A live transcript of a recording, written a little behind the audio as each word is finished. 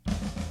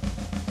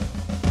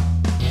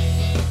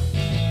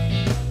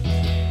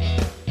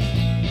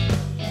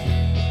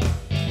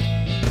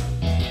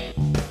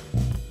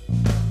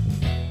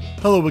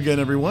Hello again,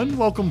 everyone.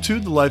 Welcome to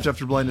the Life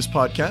After Blindness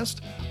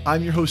podcast.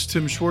 I'm your host,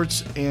 Tim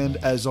Schwartz, and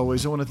as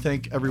always, I want to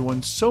thank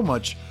everyone so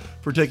much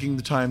for taking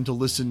the time to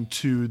listen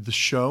to the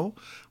show.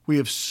 We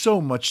have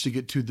so much to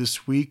get to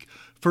this week.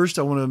 First,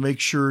 I want to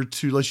make sure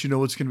to let you know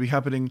what's going to be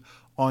happening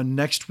on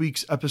next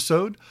week's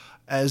episode.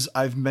 As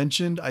I've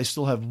mentioned, I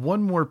still have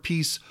one more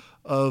piece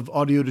of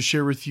audio to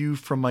share with you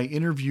from my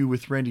interview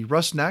with Randy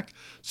Rusnak.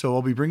 So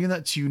I'll be bringing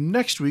that to you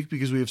next week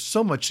because we have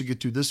so much to get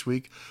to this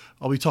week.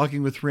 I'll be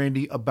talking with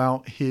Randy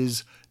about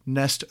his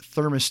Nest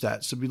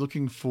thermostat. So be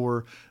looking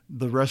for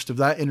the rest of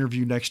that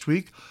interview next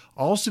week.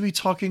 I'll also be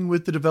talking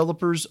with the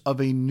developers of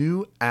a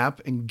new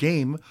app and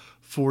game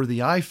for the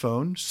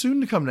iPhone,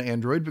 soon to come to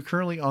Android, but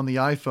currently on the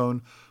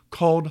iPhone,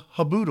 called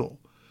Haboodle.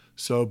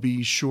 So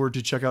be sure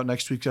to check out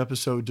next week's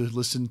episode to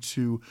listen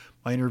to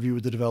my interview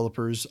with the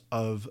developers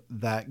of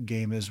that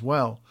game as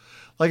well.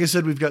 Like I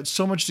said, we've got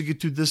so much to get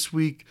to this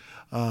week.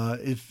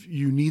 If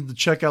you need to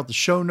check out the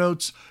show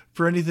notes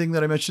for anything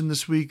that I mentioned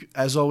this week,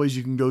 as always,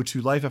 you can go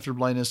to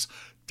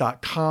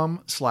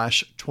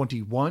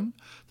lifeafterblindness.com/21.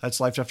 That's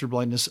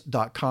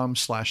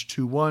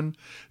lifeafterblindness.com/21.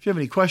 If you have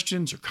any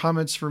questions or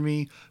comments for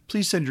me,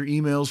 please send your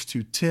emails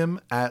to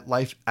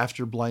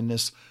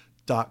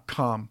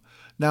tim@lifeafterblindness.com.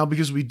 Now,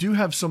 because we do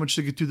have so much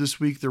to get to this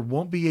week, there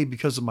won't be a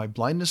Because of My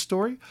Blindness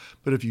story,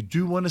 but if you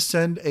do want to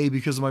send a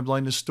Because of My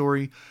Blindness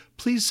story,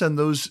 please send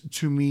those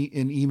to me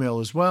in email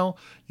as well.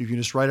 You can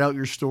just write out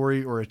your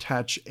story or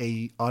attach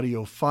a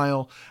audio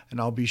file, and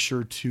I'll be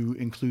sure to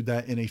include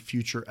that in a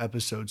future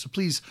episode. So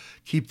please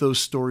keep those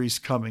stories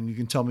coming. You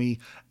can tell me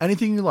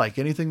anything you like,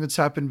 anything that's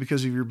happened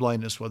because of your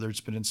blindness, whether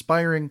it's been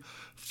inspiring,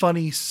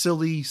 funny,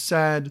 silly,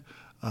 sad,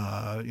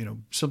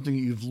 something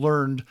that you've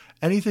learned,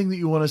 anything that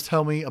you want to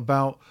tell me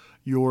about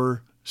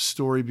your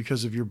story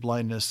because of your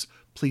blindness,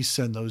 please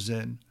send those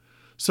in.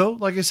 So,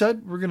 like I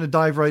said, we're going to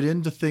dive right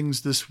into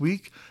things this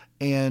week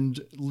and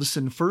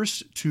listen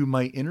first to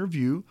my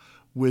interview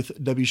with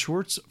Debbie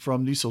Schwartz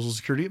from the Social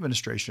Security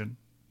Administration.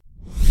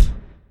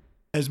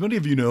 As many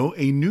of you know,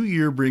 a new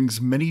year brings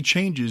many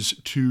changes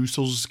to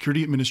Social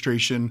Security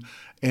Administration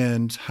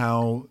and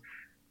how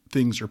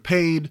things are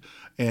paid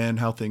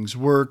and how things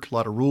work. A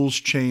lot of rules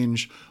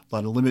change, a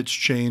lot of limits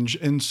change.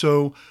 And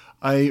so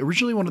I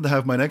originally wanted to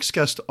have my next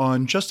guest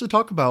on just to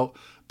talk about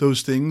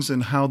those things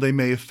and how they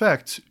may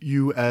affect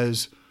you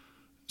as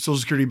Social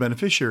Security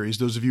beneficiaries,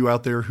 those of you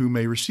out there who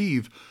may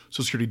receive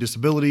Social Security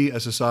disability,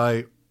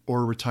 SSI,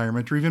 or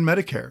retirement, or even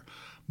Medicare.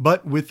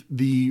 But with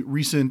the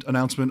recent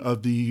announcement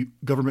of the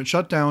government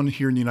shutdown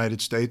here in the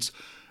United States,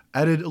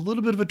 added a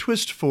little bit of a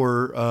twist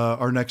for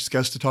our next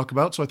guest to talk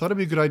about. So I thought it'd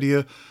be a good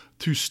idea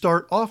to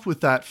start off with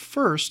that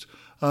first,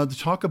 to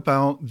talk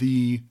about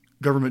the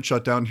government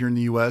shutdown here in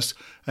the U.S.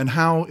 and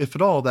how, if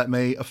at all, that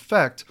may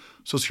affect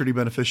Social Security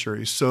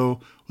beneficiaries.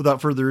 So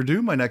without further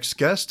ado, my next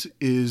guest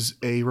is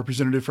a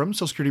representative from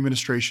Social Security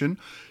Administration.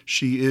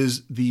 She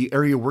is the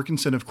Area Work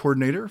Incentive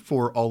Coordinator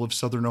for all of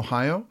Southern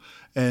Ohio,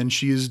 and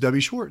she is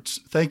Debbie Schwartz.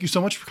 Thank you so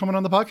much for coming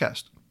on the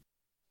podcast.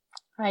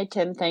 Hi,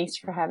 Tim. Thanks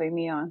for having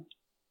me on.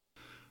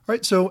 All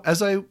right. So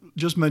as I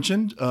just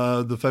mentioned,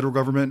 the federal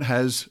government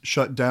has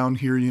shut down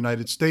here in the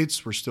United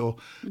States. We're still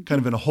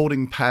kind of in a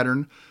holding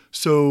pattern.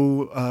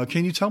 So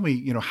can you tell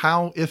me,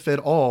 how, if at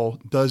all,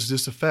 does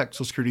this affect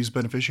Social Security's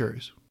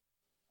beneficiaries?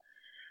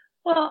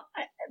 Well,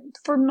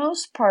 for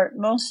most part,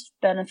 most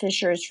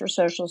beneficiaries for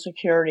Social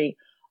Security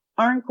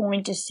aren't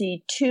going to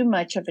see too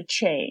much of a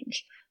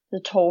change. The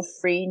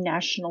toll-free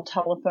national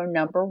telephone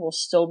number will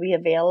still be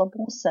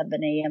available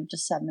 7 a.m. to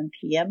 7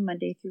 p.m.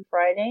 Monday through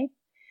Friday.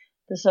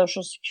 The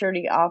Social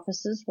Security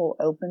offices will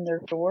open their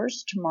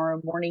doors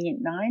tomorrow morning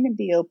at 9 and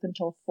be open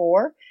till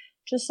 4,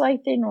 just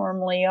like they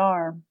normally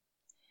are.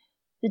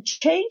 The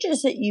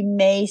changes that you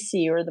may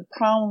see or the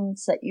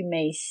problems that you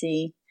may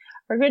see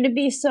are going to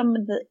be some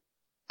of the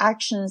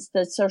actions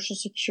that Social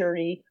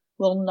Security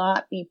will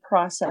not be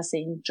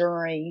processing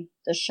during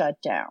the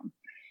shutdown.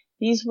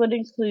 These would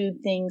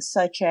include things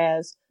such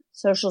as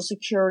Social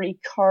Security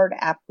card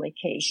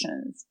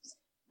applications,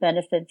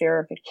 benefit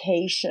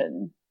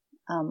verification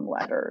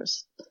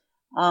letters,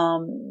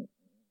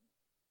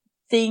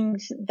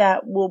 things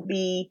that will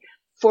be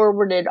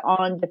forwarded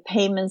on the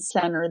payment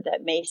center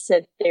that may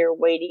sit there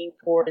waiting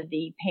for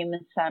the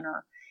payment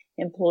center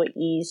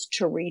employees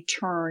to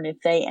return if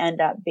they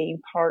end up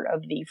being part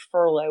of the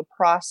furlough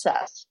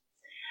process.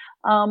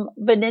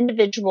 But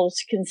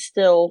individuals can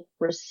still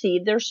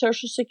receive their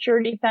Social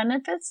Security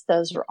benefits.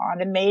 Those are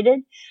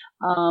automated.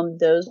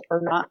 Those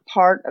are not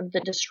part of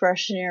the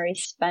discretionary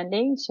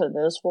spending, so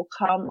those will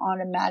come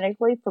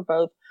automatically for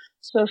both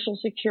Social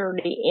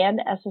Security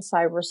and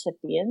SSI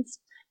recipients.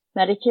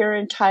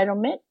 Medicare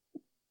entitlement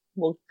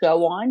will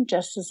go on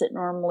just as it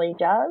normally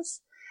does.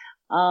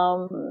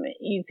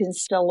 You can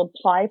still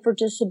apply for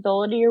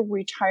disability or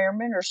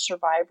retirement or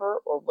survivor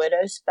or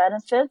widow's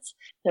benefits.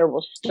 There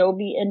will still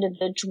be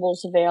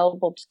individuals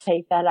available to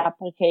take that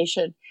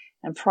application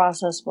and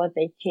process what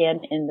they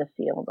can in the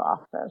field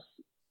office.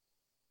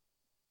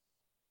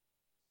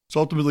 So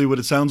ultimately what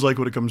it sounds like,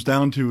 what it comes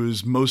down to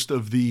is most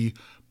of the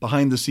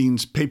behind the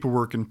scenes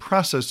paperwork and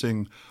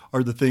processing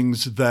are the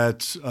things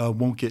that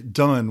won't get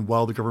done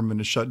while the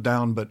government is shut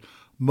down. But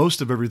most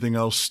of everything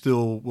else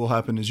still will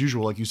happen as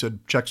usual. Like you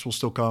said, checks will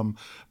still come.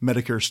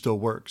 Medicare still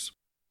works.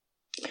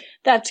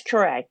 That's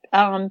correct.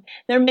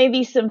 There may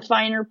be some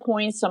finer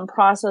points on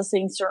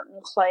processing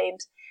certain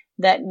claims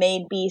that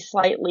may be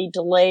slightly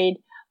delayed,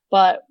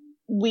 but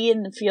we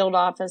in the field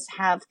office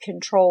have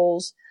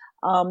controls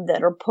that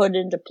are put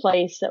into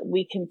place that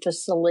we can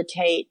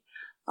facilitate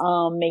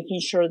making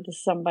sure that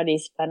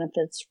somebody's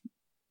benefits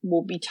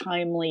will be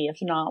timely. If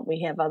not,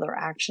 we have other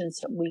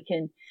actions that we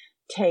can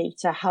take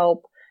to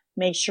help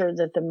make sure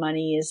that the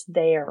money is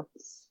there.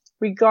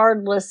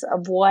 Regardless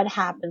of what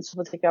happens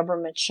with the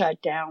government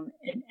shutdown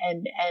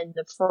and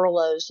the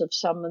furloughs of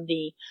some of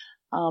the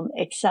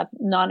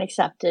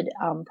non-accepted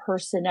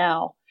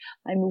personnel,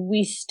 I mean,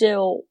 we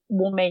still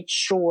will make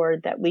sure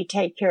that we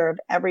take care of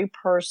every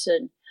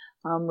person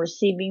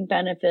receiving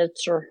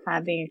benefits or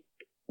having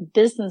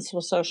business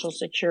with Social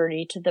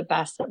Security to the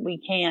best that we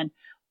can,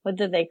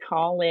 whether they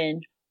call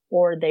in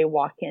or they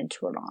walk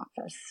into an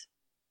office.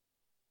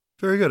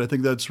 Very good. I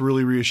think that's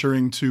really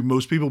reassuring to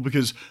most people,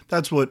 because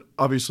that's what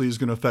obviously is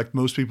going to affect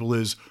most people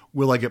is,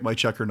 will I get my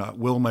check or not?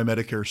 Will my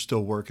Medicare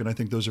still work? And I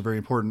think those are very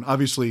important.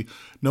 Obviously,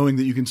 knowing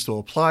that you can still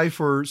apply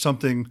for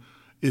something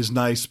is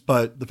nice,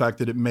 but the fact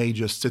that it may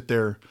just sit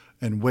there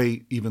and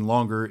wait even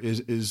longer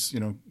is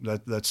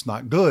that's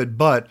not good,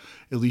 but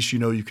at least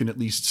you can at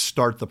least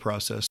start the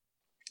process.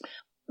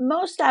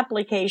 Most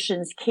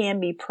applications can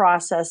be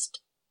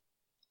processed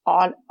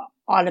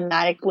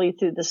automatically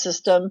through the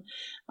system.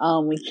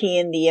 We key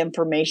in the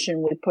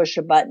information, we push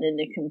a button, and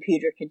the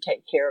computer can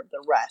take care of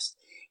the rest.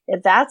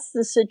 If that's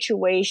the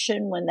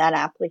situation when that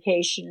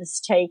application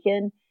is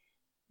taken,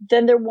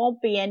 then there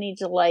won't be any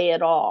delay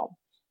at all.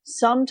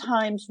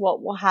 Sometimes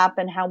what will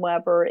happen,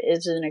 however,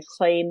 is in a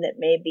claim that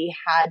maybe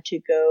had to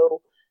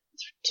go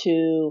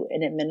to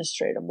an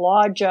administrative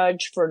law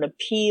judge for an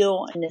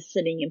appeal and is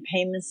sitting in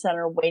payment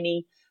center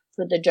waiting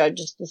for the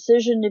judge's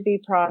decision to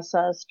be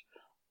processed,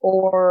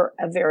 or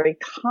a very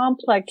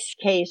complex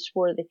case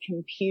where the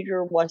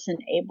computer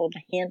wasn't able to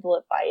handle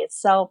it by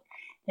itself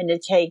and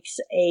it takes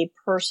a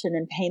person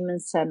in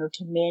payment center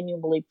to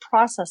manually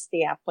process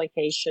the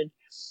application,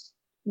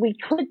 we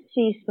could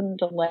see some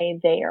delay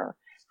there.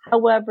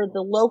 However,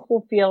 the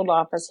local field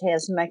office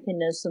has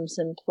mechanisms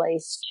in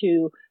place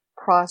to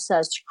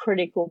process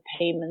critical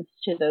payments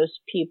to those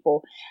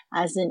people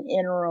as an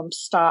interim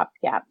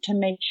stopgap to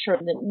make sure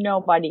that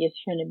nobody is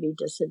going to be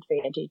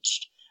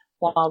disadvantaged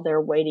while they're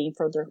waiting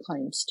for their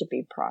claims to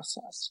be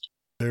processed.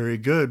 Very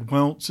good.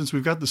 Well, since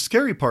we've got the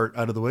scary part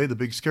out of the way, the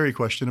big scary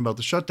question about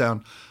the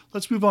shutdown,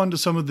 let's move on to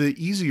some of the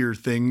easier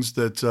things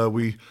that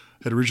we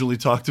had originally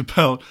talked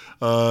about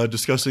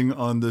discussing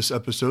on this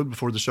episode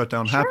before the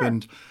shutdown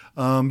happened.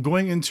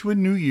 Going into a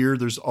new year,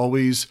 there's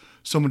always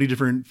so many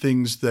different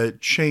things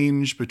that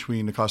change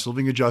between the cost of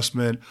living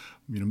adjustment,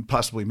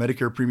 possibly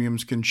Medicare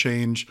premiums can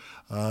change.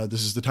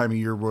 This is the time of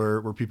year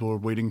where people are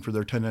waiting for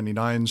their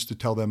 1099s to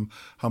tell them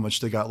how much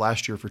they got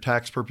last year for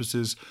tax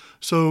purposes.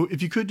 So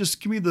if you could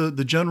just give me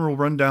the general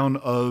rundown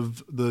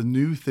of the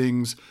new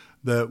things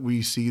that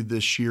we see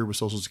this year with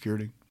Social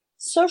Security.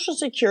 Social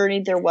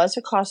Security, there was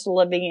a cost of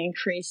living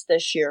increase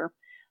this year.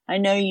 I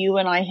know you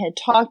and I had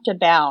talked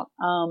about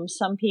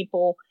some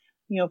people,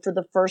 for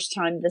the first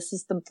time, this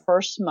is the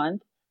first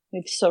month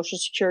with Social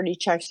Security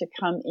checks that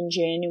come in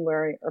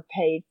January are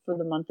paid for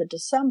the month of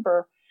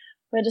December.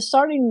 But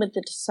starting with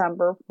the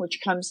December,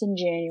 which comes in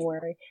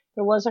January,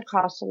 there was a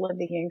cost of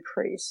living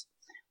increase.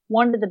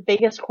 One of the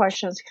biggest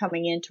questions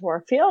coming into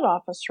our field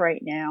office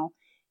right now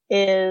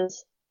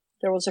is,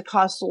 there was a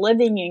cost of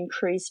living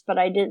increase, but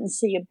I didn't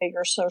see a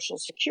bigger Social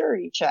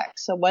Security check.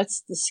 So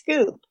what's the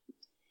scoop?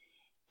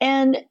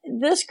 And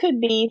this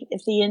could be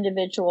if the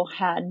individual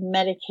had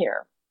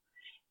Medicare.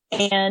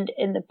 And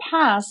in the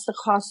past, the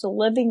cost of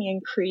living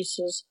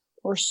increases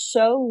were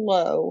so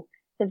low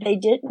that they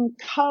didn't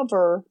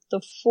cover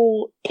the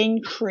full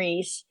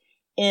increase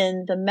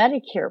in the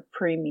Medicare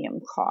premium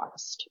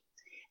cost.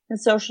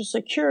 And Social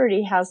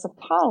Security has a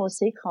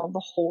policy called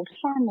the hold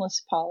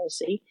harmless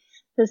policy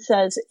that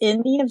says in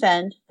the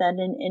event that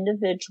an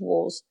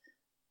individual's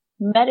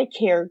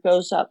Medicare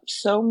goes up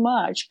so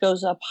much,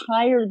 goes up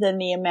higher than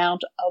the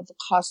amount of the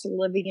cost of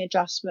living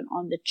adjustment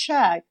on the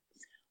check,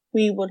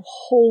 we would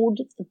hold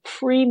the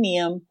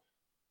premium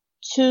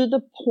to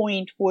the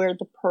point where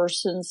the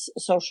person's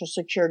Social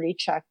Security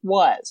check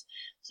was.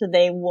 So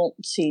they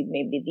won't see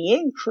maybe the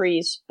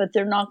increase, but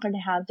they're not going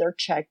to have their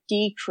check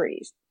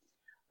decrease.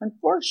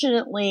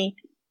 Unfortunately,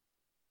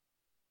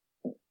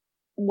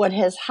 what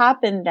has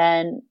happened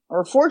then,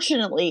 or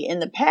fortunately in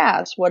the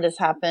past, what has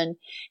happened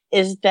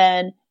is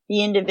then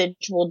the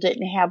individual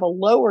didn't have a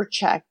lower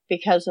check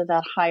because of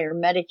that higher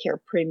Medicare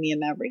premium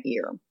every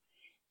year.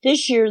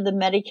 This year, the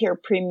Medicare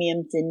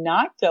premium did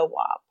not go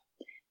up,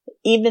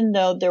 even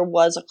though there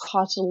was a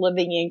cost of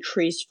living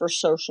increase for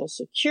Social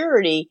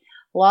Security.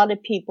 A lot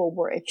of people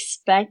were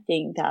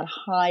expecting that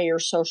higher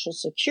Social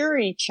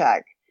Security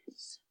check,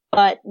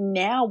 But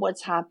now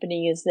what's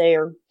happening is they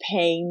are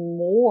paying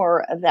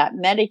more of that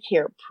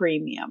Medicare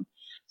premium.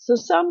 So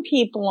some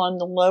people on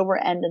the lower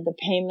end of the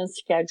payment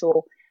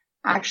schedule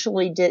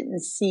actually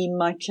didn't see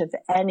much of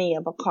any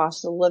of a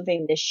cost of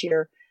living this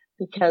year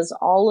because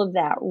all of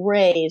that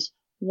raise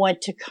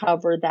went to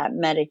cover that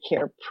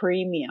Medicare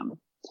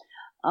premium.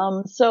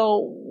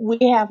 So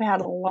we have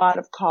had a lot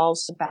of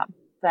calls about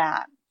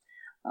that.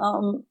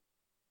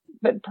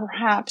 But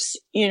perhaps,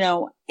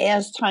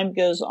 as time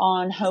goes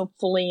on,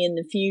 hopefully in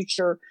the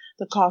future,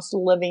 the cost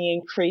of living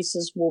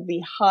increases will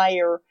be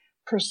higher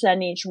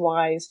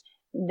percentage-wise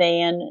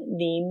than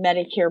the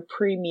Medicare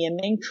premium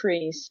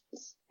increase,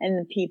 and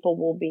the people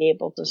will be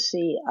able to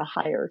see a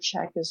higher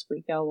check as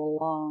we go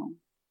along.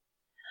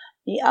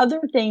 The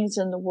other things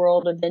in the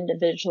world of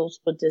individuals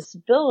with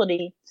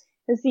disability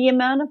is the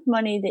amount of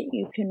money that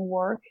you can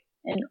work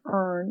and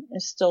earn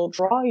and still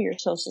draw your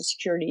Social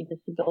Security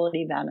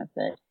disability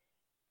benefit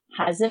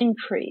has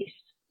increased.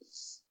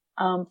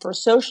 For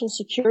Social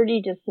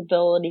Security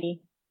disability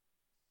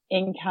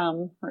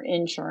income or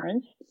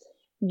insurance,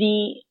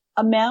 the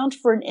amount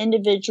for an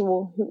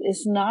individual who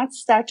is not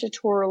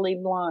statutorily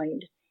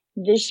blind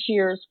this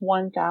year is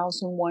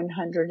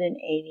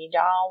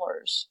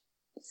 $1,180.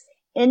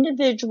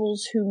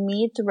 Individuals who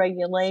meet the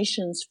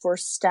regulations for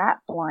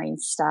stat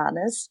blind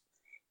status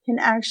can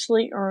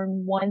actually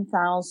earn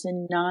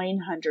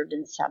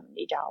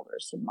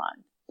 $1,970 a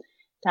month.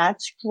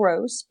 That's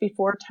gross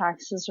before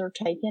taxes are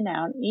taken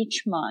out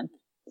each month.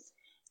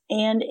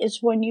 And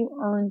it's when you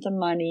earn the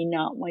money,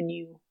 not when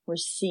you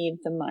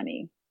receive the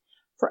money.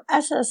 For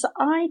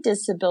SSI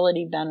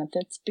disability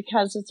benefits,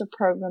 because it's a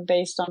program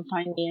based on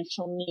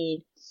financial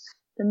need,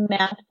 the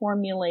math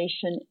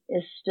formulation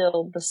is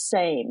still the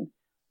same.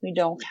 We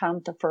don't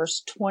count the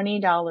first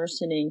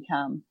 $20 in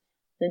income,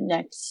 the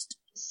next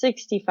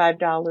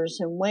 $65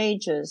 in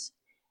wages,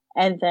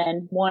 and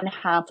then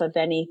 1/2 of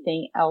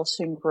anything else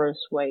in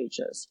gross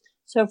wages.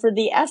 So for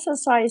the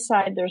SSI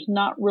side, there's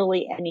not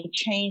really any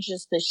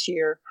changes this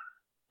year,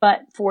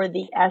 but for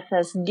the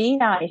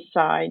SSDI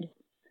side,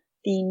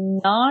 the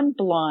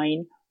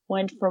non-blind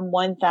went from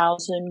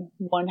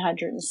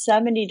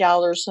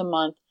 $1,170 a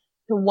month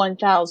to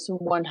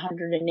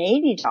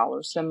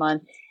 $1,180 a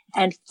month,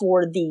 and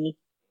for the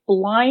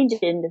blind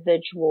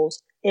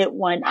individuals, it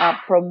went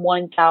up from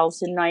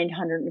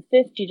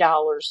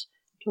 $1,950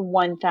 to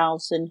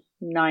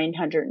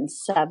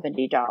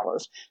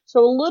 $1,970.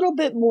 So a little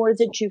bit more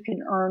that you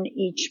can earn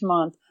each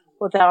month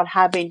without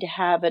having to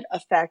have it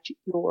affect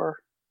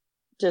your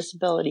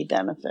disability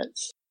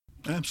benefits.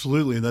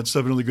 Absolutely. And that's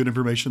definitely good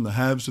information to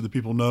have so that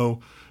people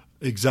know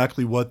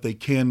exactly what they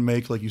can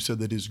make. Like you said,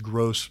 that is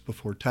gross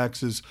before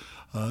taxes,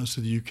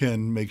 so that you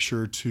can make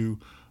sure to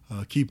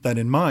keep that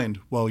in mind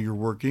while you're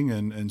working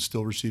and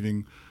still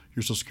receiving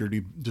your Social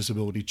Security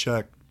disability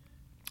check.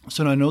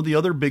 So now I know the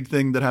other big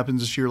thing that happens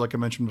this year, like I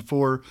mentioned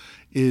before,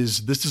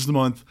 is this is the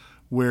month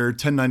where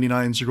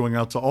 1099s are going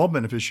out to all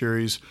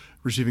beneficiaries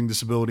receiving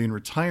disability and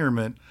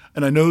retirement.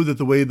 And I know that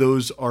the way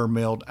those are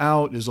mailed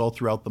out is all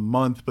throughout the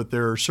month, but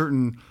there are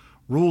certain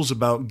rules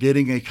about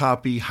getting a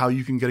copy, how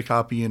you can get a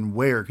copy, and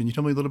where. Can you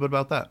tell me a little bit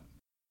about that?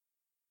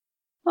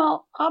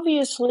 Well,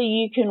 obviously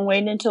you can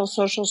wait until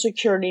Social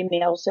Security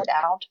mails it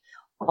out.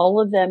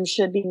 All of them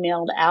should be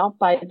mailed out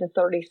by the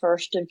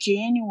 31st of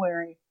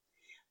January.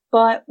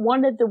 But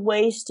one of the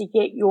ways to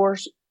get your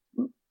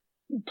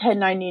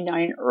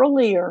 1099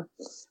 earlier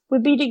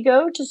would be to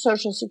go to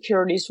Social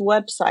Security's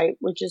website,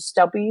 which is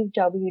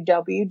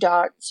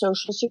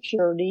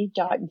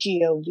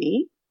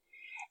www.socialsecurity.gov,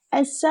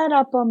 and set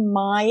up a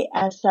My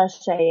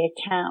SSA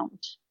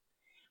account.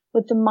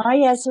 With the My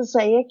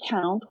SSA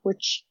account,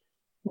 which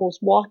will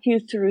walk you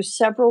through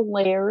several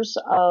layers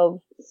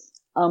of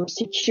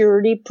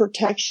security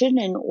protection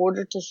in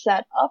order to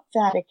set up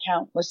that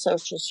account with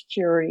Social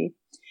Security,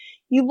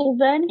 you will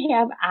then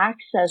have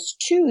access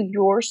to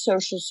your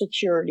Social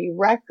Security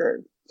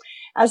record.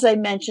 As I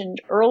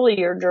mentioned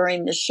earlier,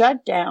 during the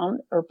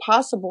shutdown or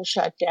possible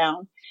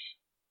shutdown,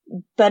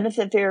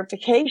 benefit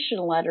verification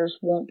letters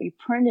won't be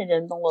printed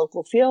in the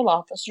local field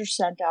office or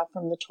sent out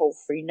from the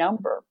toll-free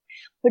number.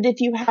 But if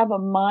you have a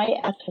My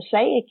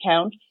SSA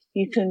account,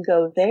 you can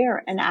go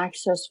there and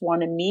access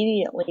one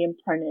immediately and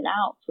print it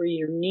out for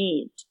your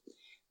needs.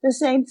 The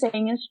same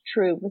thing is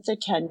true with the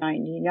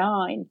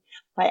 1099.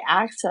 By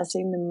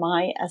accessing the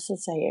My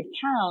SSA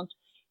account,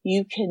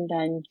 you can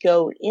then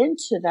go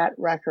into that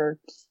record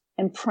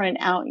and print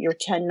out your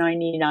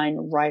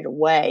 1099 right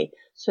away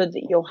so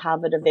that you'll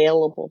have it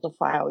available to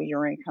file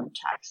your income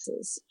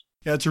taxes.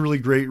 Yeah, it's a really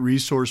great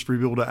resource for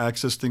people to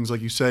access things, like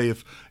you say,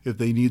 if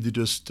they need to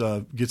just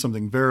get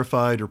something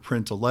verified or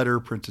print a letter,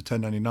 print a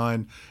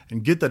 1099,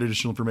 and get that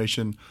additional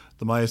information.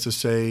 The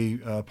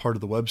MySSA part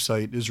of the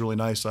website is really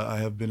nice. I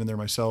have been in there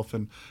myself,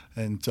 and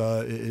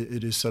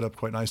it is set up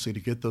quite nicely to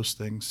get those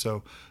things.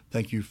 So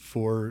thank you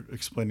for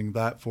explaining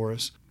that for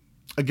us.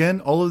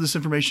 Again, all of this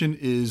information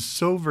is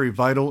so very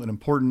vital and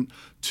important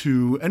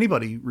to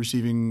anybody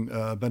receiving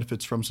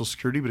benefits from Social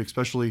Security, but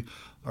especially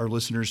our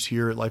listeners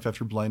here at Life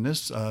After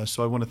Blindness.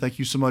 So I want to thank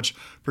you so much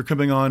for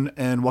coming on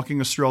and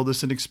walking us through all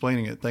this and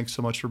explaining it. Thanks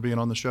so much for being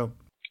on the show.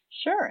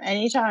 Sure,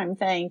 anytime.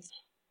 Thanks.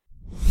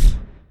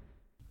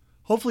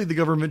 Hopefully the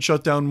government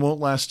shutdown won't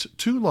last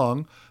too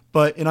long,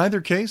 but in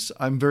either case,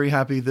 I'm very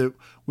happy that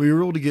we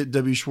were able to get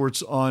Debbie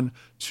Schwartz on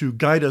to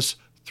guide us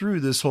through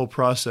this whole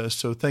process.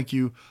 So thank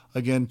you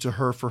again to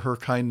her for her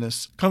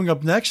kindness. Coming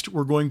up next,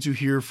 we're going to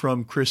hear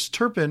from Chris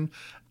Turpin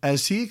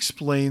as he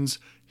explains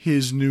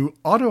his new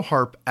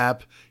AutoHarp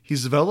app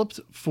he's developed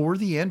for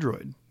the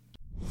Android.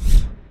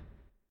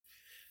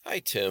 Hi,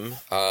 Tim.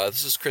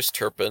 This is Chris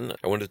Turpin.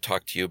 I wanted to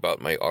talk to you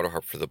about my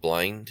AutoHarp for the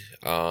Blind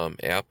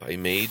app I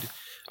made.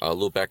 A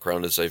little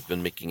background is I've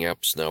been making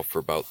apps now for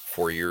about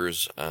 4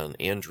 years on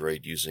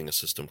Android using a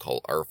system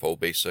called Appfor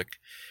Basic.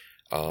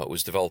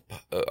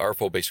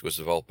 Appfor Basic was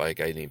developed by a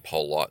guy named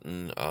Paul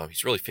Lawton.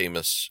 He's really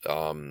famous,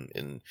 and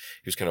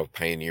he was kind of a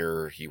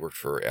pioneer. He worked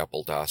for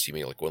Apple DOS. He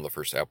made like one of the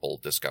first Apple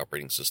disk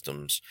operating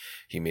systems.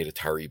 He made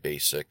Atari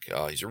Basic.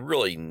 He's a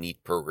really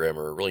neat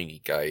programmer, a really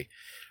neat guy.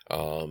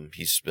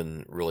 He's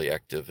been really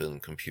active in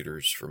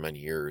computers for many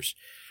years.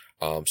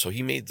 So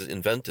he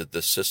invented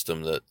this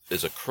system that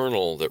is a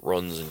kernel that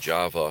runs in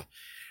Java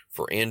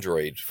for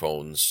Android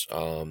phones,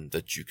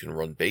 that you can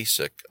run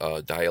Basic,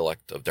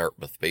 dialect of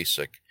Dartmouth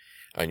Basic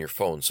on your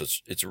phone. So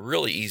it's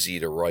really easy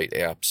to write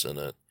apps in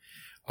it.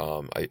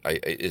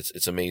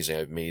 It's amazing.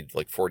 I've made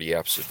like 40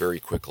 apps very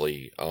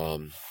quickly,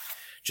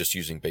 just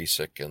using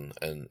Basic, and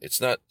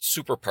it's not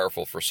super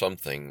powerful for some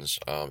things.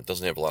 It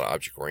doesn't have a lot of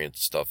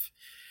object-oriented stuff,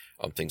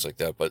 things like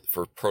that. But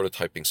for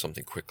prototyping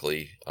something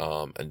quickly,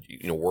 and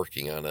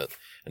working on it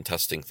and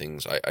testing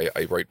things,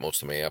 I write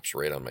most of my apps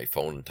right on my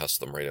phone and test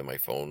them right on my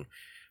phone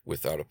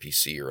without a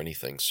PC or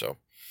anything. So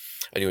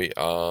anyway,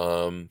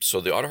 so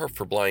the AutoHarp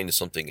for Blind is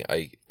something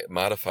I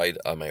modified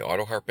on my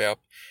AutoHarp app.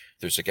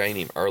 There's a guy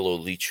named Arlo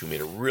Leach who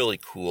made a really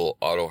cool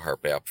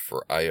AutoHarp app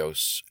for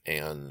iOS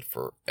and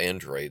for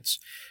Androids,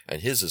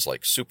 and his is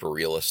like super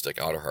realistic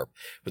AutoHarp.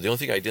 But the only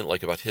thing I didn't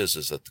like about his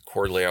is that the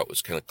chord layout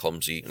was kind of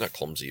clumsy. Not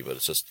clumsy, but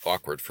it's just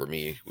awkward for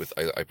me.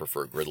 I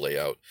prefer a grid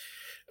layout,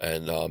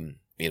 and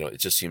it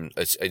just seemed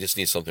I just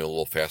need something a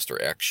little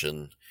faster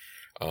action.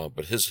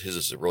 But his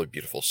is a really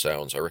beautiful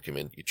sounds. I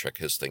recommend you check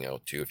his thing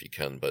out too if you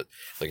can. But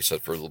like I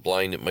said, for the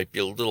blind, it might be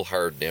a little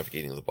hard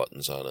navigating the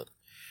buttons on it.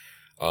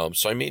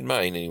 So I made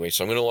mine anyway.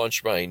 So I'm going to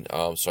launch mine.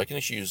 So I can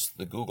just use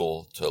the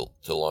Google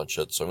to launch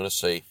it. So I'm going to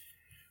say,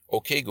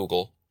 "Okay,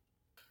 Google,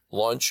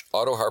 launch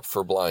AutoHarp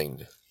for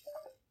Blind."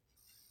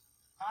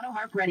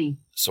 AutoHarp ready.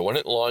 So when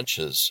it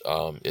launches,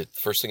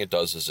 first thing it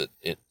does is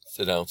it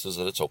announces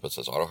that it's open. It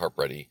says AutoHarp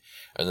ready,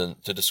 and then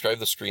to describe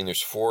the screen,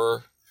 there's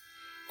 4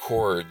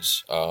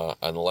 chords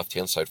on the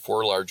left-hand side,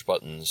 4 large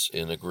buttons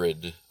in a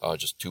grid,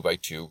 just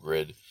 2x2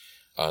 grid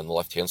on the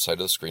left-hand side of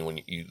the screen.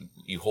 When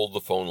you hold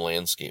the phone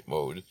landscape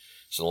mode,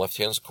 so the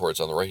left-hand chords,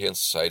 on the right-hand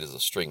side is the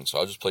string. So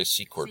I'll just play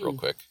C chord real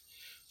quick.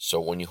 So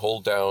when you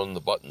hold down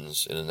the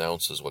buttons, it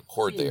announces what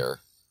chord they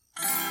are,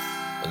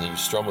 and then you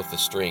strum with the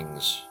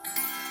strings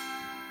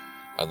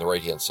on the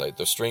right-hand side.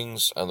 The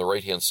strings on the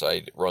right-hand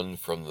side run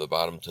from the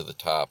bottom to the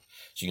top,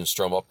 so you can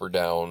strum up or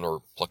down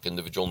or pluck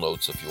individual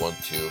notes if you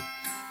want to.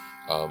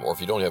 Or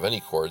if you don't have any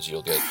chords,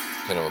 you'll get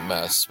kind of a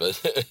mess.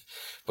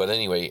 But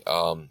anyway,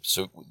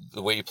 so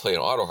the way you play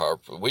an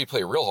AutoHarp, the way you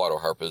play a real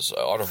AutoHarp is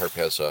AutoHarp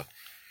has a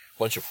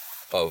bunch of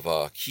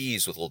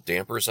keys with little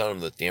dampers on them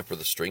that damper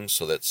the strings,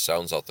 so that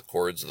sounds out the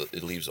chords.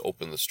 It leaves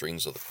open the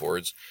strings of the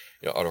chords.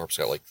 AutoHarp's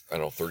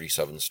got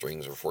 37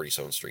 strings or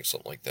 47 strings,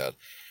 something like that.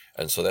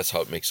 And so that's how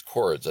it makes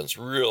chords. And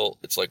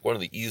it's like one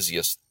of the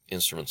easiest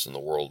instruments in the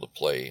world to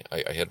play.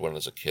 I had one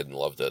as a kid and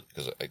loved it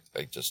because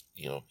I just,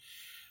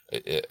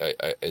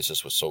 it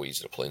just was so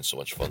easy to play and so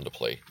much fun to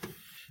play.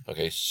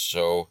 Okay,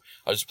 so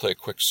I'll just play a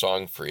quick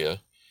song for you.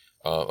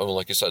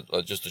 Like I said,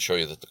 just to show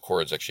you that the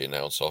chords actually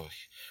announce. So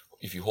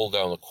if you hold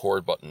down the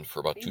chord button for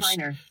about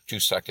 2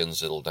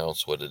 seconds, it'll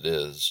announce what it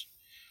is.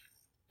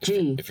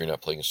 If you're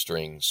not playing a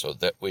string, so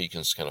that way you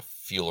can just kind of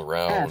feel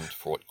around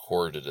for what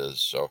chord it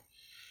is. So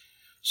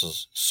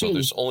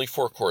there's only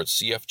 4 chords: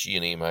 C, F, G,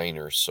 and A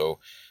minor. So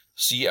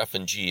C, F,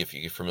 and G, if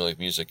you get familiar with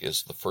music,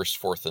 is the 1st,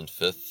 4th, and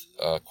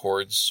 5th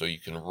chords. So you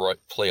can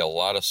play a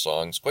lot of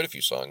songs, quite a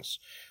few songs,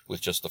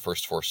 with just the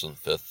 1st, 4th, and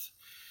 5th.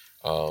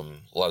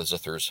 A lot of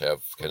zithers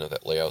have kind of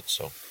that layout.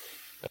 So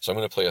I'm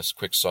going to play a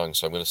quick song.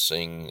 So I'm going to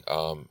sing.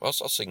 I'll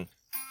sing.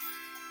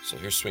 So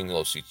here's "Swing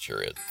Low, Sweet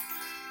Chariot."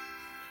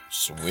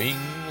 Swing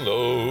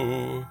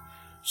low,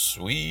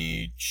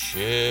 sweet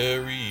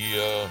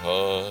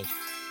chariot,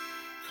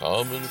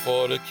 coming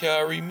for to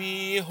carry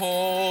me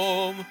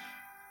home.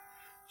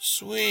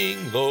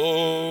 Swing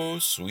low,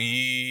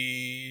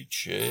 sweet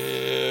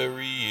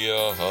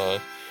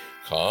chariot,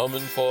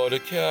 coming for to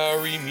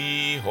carry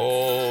me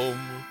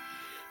home.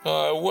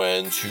 I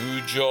went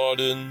to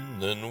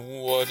Jordan,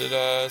 and what did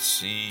I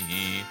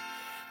see?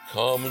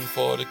 Coming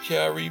for to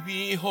carry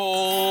me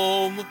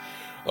home.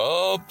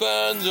 A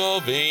band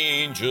of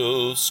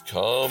angels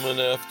coming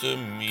after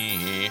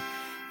me,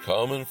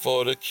 coming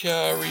for to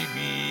carry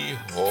me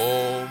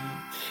home.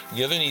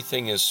 The other neat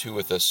thing is, too,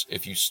 with this,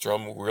 if you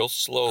strum real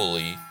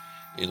slowly,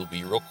 it'll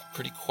be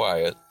pretty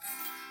quiet.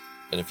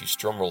 And if you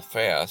strum real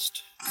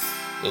fast,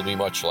 it'll be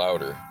much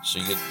louder. So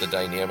you get the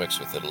dynamics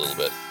with it a little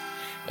bit.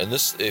 And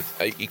this,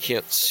 you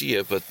can't see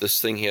it, but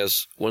this thing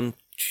has three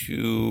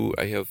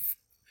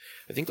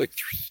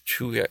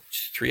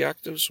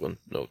octaves.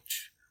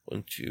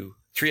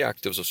 Three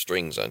octaves of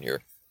strings on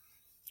here.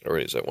 Or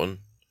is that 1,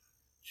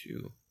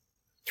 2,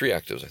 3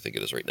 octaves? I think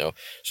it is right now.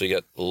 So you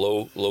got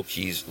low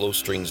keys, low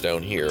strings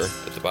down here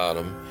at the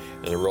bottom,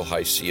 and a real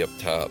high C up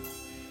top.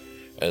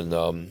 And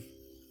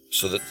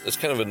so that's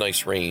kind of a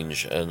nice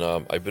range. And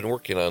I've been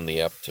working on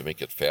the app to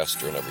make it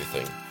faster and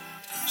everything.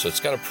 So it's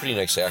got a pretty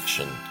nice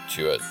action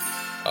to it.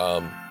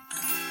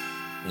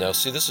 Now,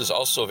 see, this is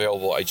also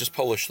available. I just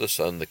published this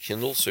on the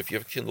Kindle. So if you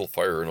have a Kindle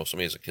Fire, or know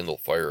somebody has a Kindle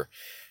Fire,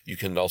 you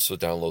can also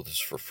download this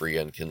for free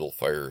on Kindle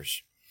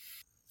Fires.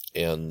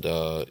 And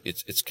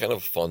it's kind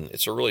of fun.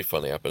 It's a really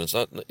fun app, and it's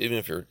not, even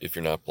if you're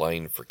not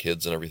blind, for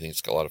kids and everything,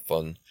 it's got a lot of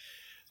fun.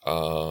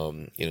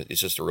 It's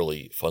just a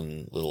really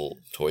fun little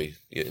toy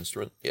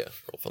instrument. Yeah,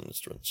 real fun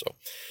instrument. So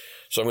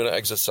I'm going to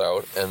exit this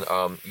out, and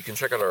you can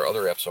check out our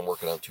other apps I'm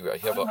working on too. I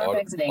have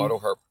Auto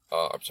Harp.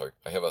 I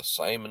have a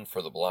Simon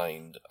for the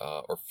blind,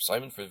 or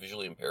Simon for the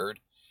visually impaired,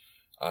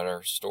 on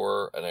our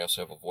store, and I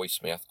also have a voice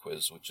math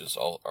quiz, which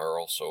are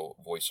also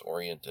voice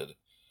oriented.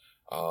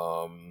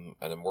 And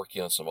I'm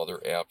working on some other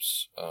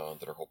apps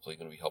that are hopefully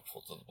going to be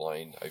helpful to the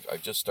blind.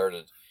 I've just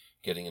started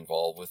getting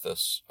involved with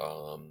this.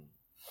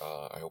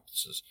 I hope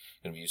this is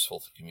going to be useful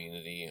to the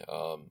community.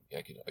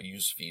 I can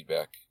use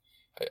feedback.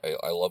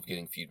 I love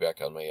getting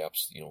feedback on my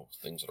apps,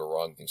 things that are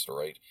wrong, things that are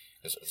right,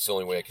 because it's the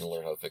only way I can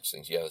learn how to fix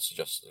things. Yeah, it's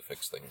just to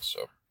fix things.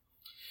 So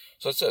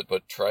that's it.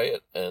 But try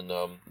it and,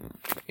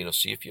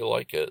 see if you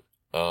like it.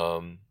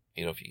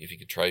 If you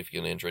could try, if you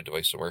get an Android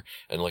device somewhere.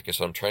 And like I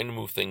said, I'm trying to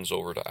move things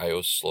over to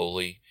iOS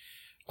slowly.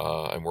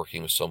 I'm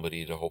working with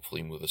somebody to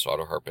hopefully move this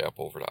Auto Harp app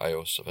over to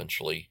iOS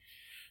eventually.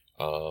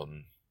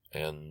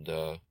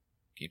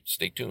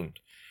 Stay tuned.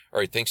 All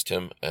right, thanks,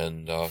 Tim,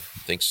 and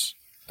thanks.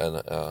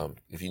 And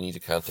if you need to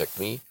contact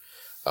me,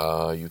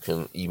 you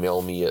can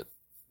email me at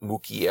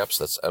mookieapps,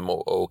 that's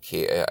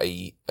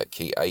mookieapps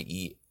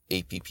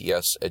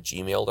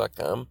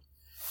 @gmail.com.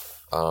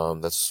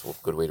 That's a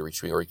good way to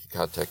reach me, or you can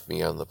contact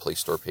me on the Play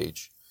Store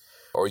page.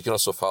 Or you can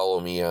also follow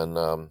me on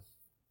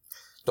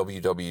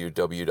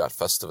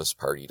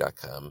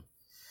www.festivusparty.com.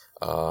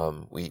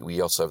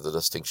 We also have the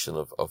distinction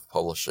of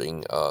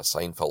publishing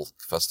Seinfeld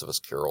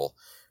Festivus Carol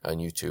on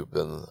YouTube,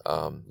 and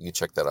you can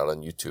check that out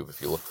on YouTube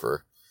if you look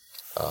for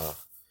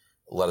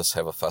Let Us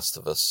Have a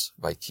Festivus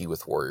by Tea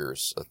with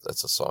Warriors.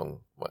 That's a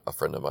song a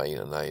friend of mine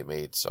and I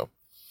made. So,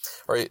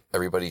 all right,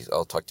 everybody,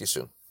 I'll talk to you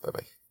soon.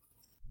 Bye-bye.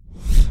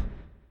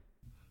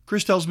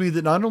 Chris tells me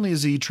that not only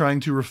is he trying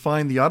to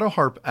refine the Auto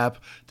Harp app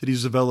that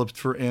he's developed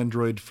for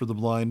Android for the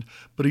blind,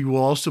 but he will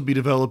also be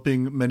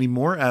developing many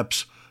more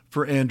apps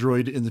for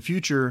Android in the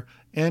future,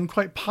 and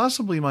quite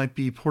possibly might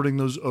be porting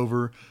those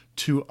over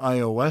to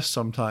iOS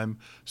sometime.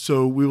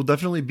 So we will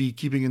definitely be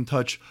keeping in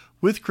touch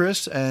with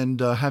Chris and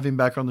have him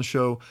back on the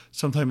show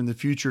sometime in the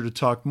future to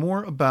talk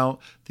more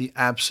about the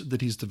apps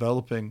that he's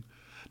developing.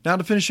 Now,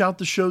 to finish out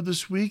the show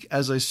this week,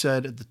 as I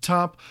said at the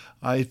top,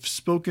 I've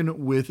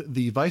spoken with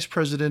the Vice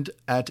President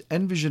at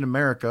Envision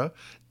America,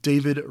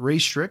 David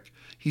Raystrick.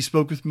 He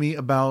spoke with me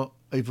about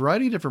a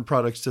variety of different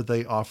products that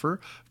they offer,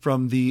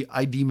 from the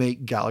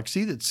IDMate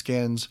Galaxy that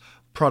scans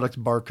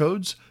product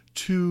barcodes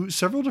to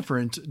several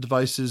different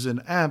devices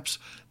and apps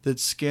that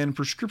scan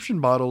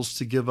prescription bottles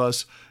to give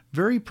us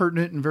very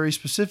pertinent and very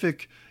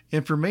specific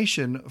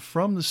information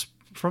from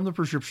the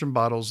prescription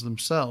bottles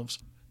themselves.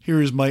 Here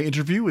is my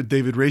interview with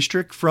David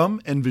Raystrick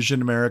from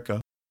Envision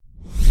America.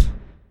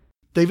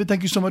 David,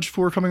 thank you so much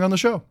for coming on the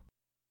show.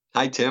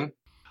 Hi, Tim.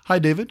 Hi,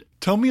 David.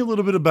 Tell me a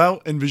little bit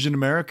about Envision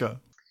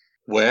America.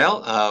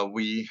 Well,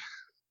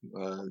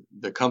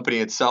 the company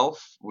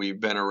itself, we've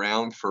been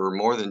around for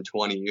more than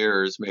 20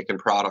 years making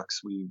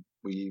products.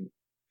 We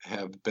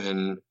have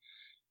been,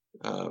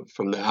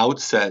 from the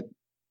outset,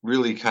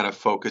 really kind of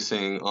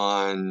focusing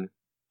on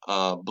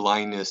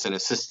blindness and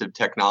assistive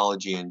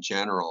technology in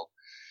general.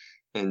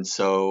 And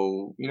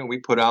so, we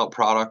put out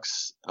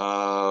products,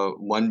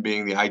 one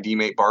being the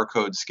IDMate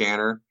barcode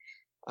scanner,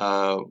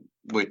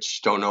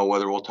 which don't know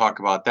whether we'll talk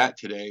about that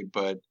today,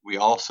 but we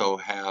also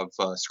have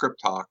Script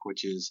Talk,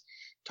 which is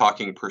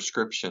talking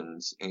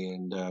prescriptions.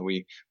 And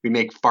we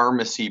make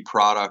pharmacy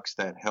products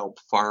that help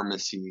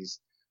pharmacies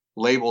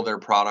label their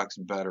products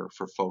better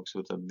for folks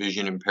with a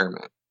vision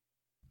impairment.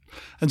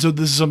 And so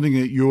this is something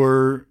that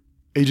your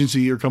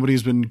agency or company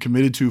has been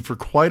committed to for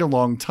quite a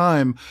long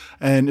time.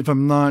 And if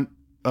I'm not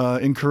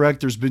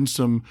incorrect, there's been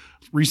some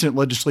recent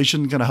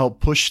legislation going to help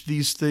push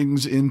these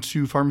things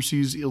into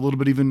pharmacies a little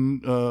bit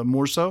even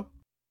more so?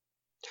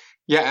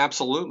 Yeah,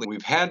 absolutely.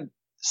 We've had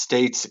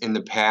states in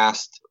the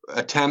past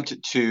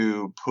attempt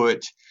to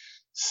put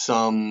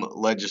some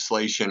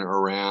legislation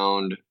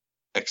around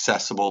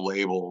accessible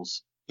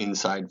labels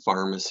inside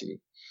pharmacy,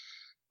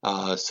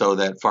 so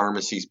that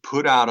pharmacies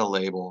put out a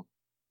label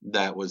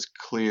that was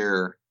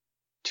clear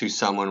to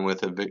someone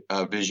with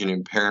a vision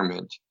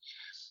impairment.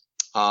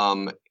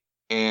 And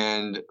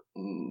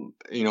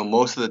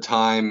most of the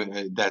time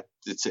that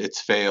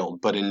it's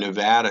failed. But in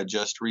Nevada,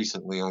 just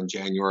recently on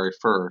January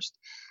 1st,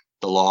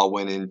 the law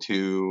went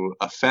into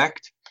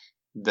effect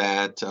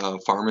that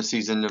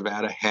pharmacies in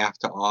Nevada have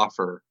to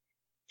offer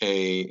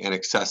an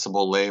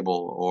accessible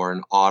label or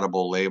an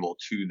audible label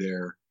to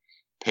their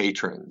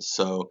patrons.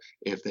 So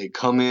if they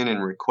come in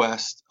and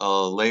request a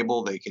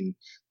label,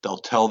 they'll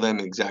tell them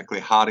exactly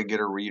how to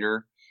get a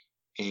reader,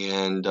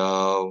 and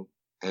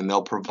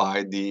they'll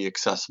provide the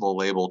accessible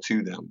label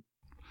to them.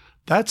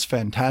 That's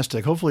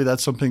fantastic. Hopefully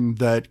that's something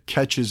that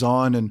catches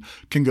on and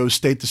can go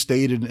state to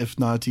state, and if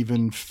not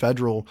even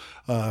federal,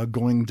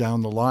 going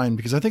down the line,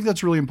 because I think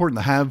that's really important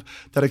to have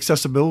that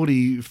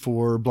accessibility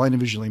for blind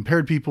and visually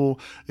impaired people,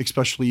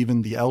 especially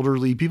even the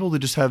elderly, people that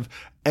just have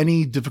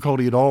any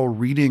difficulty at all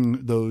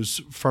reading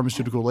those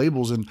pharmaceutical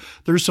labels. And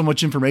there's so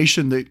much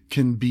information that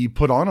can be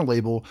put on a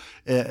label.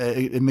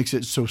 It makes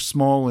it so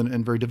small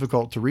and very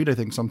difficult to read, I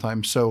think,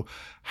 sometimes. So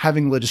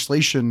having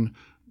legislation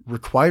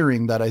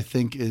requiring that, I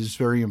think, is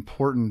very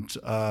important,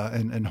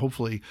 and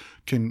hopefully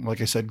can,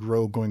 like I said,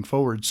 grow going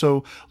forward.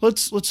 So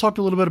let's talk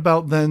a little bit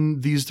about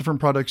then these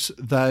different products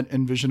that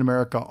Envision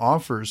America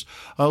offers.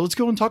 Let's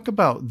go and talk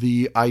about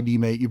the ID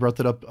Mate. You brought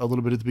that up a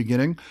little bit at the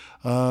beginning.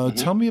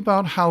 Tell me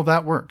about how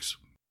that works.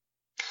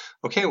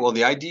 Okay, well,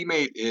 the ID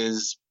Mate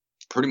is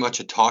pretty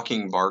much a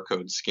talking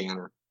barcode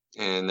scanner,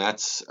 and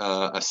that's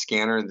a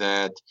scanner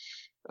that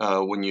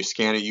when you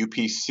scan a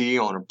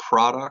UPC on a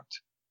product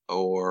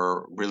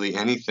or really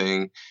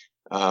anything,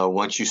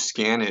 once you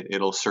scan it,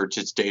 it'll search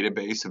its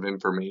database of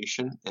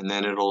information, and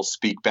then it'll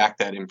speak back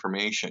that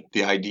information.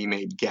 The ID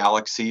Mate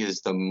Galaxy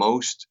is the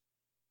most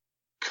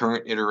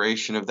current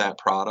iteration of that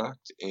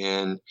product,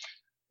 and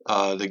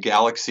the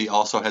Galaxy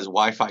also has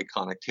Wi-Fi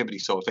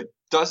connectivity. So if it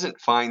doesn't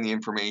find the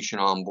information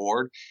on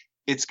board,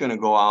 it's going to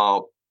go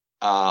out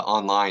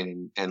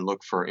online and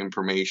look for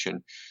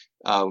information.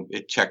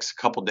 It checks a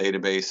couple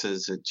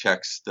databases. It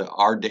checks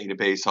our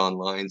database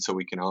online, so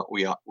we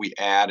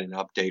add and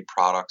update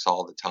products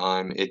all the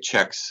time. It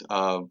checks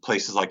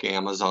places like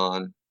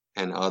Amazon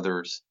and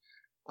others.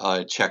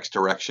 It checks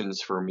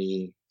directions for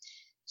me.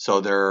 So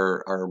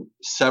there are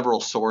several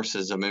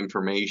sources of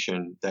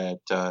information that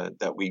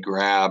we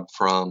grab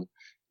from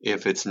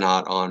if it's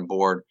not on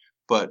board.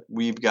 But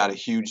we've got a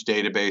huge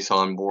database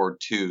on board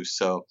too.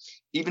 So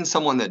even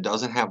someone that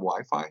doesn't have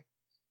Wi-Fi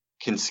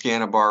can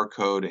scan a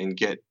barcode and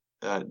get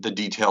the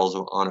details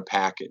on a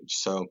package.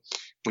 So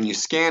when you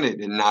scan it,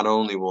 it not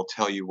only will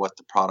tell you what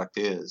the product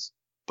is,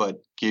 but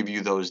give you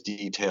those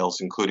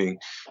details, including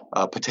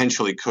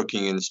potentially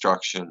cooking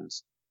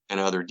instructions and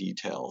other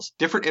details.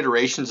 Different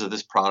iterations of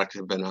this product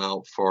have been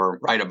out for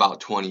right about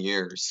 20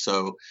 years.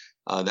 So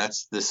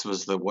this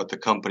was what the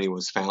company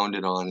was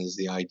founded on, is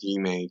the ID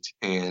Mate,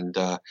 and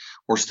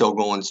we're still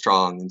going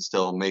strong and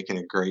still making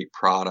a great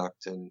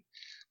product, and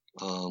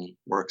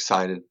we're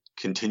excited.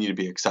 Continue to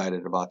be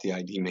excited about the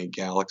ID Mate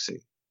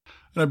Galaxy.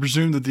 And I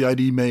presume that the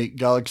ID Mate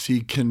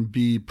Galaxy can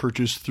be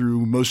purchased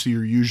through most of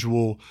your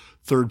usual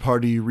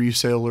third-party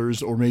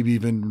resellers, or maybe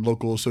even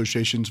local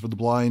associations for the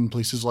blind,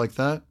 places like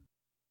that?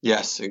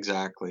 Yes,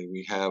 exactly.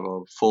 We have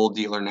a full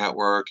dealer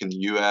network in the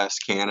U.S.,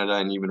 Canada,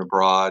 and even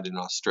abroad in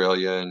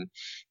Australia and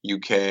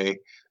UK.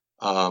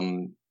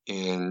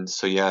 And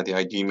so, yeah, the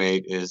ID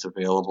Mate is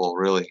available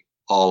really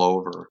all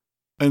over.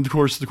 And of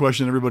course, the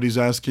question everybody's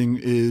asking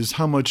is,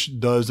 how much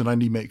does an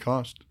ID Mate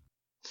cost?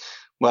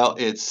 Well,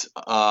 it's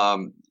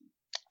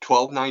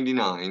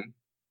 $12.99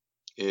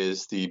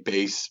 is the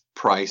base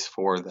price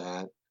for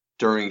that.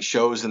 During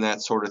shows and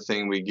that sort of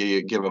thing, we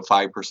give a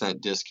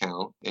 5%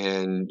 discount.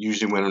 And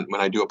usually when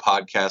I do a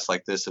podcast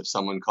like this, if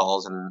someone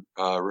calls and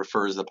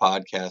refers the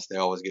podcast, they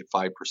always get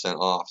 5%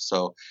 off.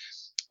 So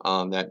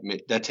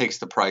that takes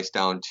the price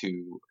down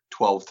to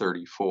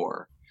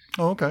 $12.34.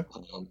 Oh, okay.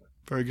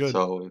 Very good.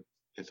 So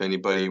if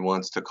anybody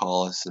wants to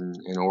call us and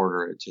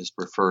order it, just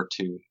refer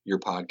to your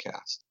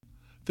podcast.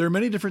 There are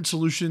many different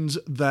solutions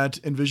that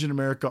Envision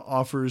America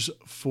offers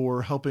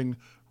for helping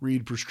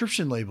read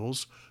prescription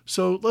labels.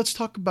 So let's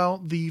talk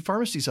about the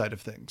pharmacy side of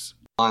things.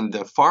 On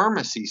the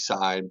pharmacy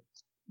side,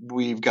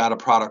 we've got a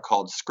product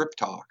called Script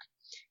Talk.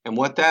 And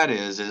what that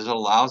is it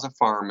allows a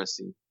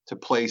pharmacy to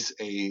place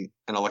an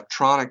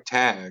electronic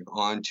tag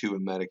onto a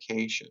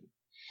medication.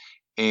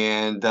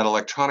 And that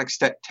electronic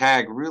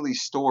tag really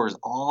stores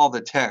all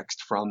the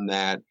text from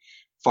that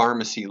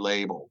pharmacy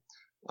label.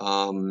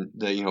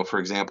 For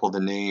example,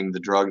 the name, the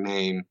drug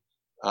name,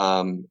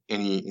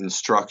 any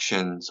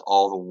instructions,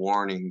 all the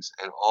warnings,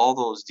 and all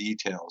those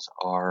details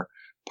are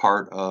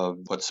part of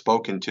what's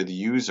spoken to the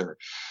user.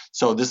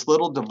 So this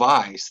little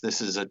device,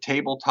 this is a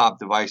tabletop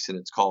device, and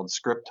it's called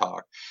Script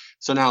Talk.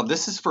 So now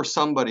this is for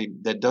somebody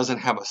that doesn't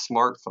have a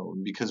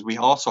smartphone, because we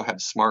also have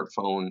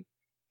smartphone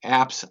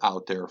apps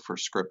out there for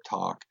Script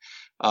Talk.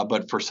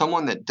 But for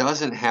someone that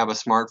doesn't have a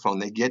smartphone,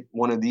 they get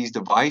one of these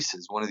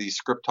devices, one of these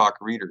Script Talk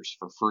readers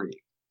for free.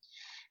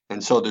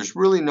 And so there's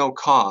really no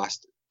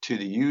cost to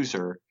the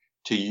user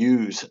to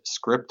use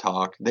Script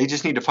Talk. They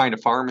just need to find a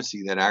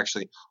pharmacy that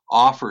actually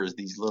offers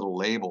these little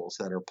labels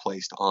that are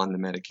placed on the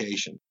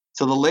medication.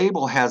 So the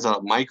label has a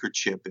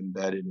microchip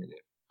embedded in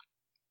it.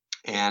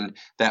 And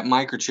that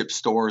microchip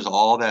stores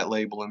all that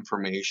label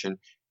information.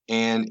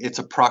 And it's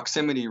a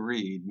proximity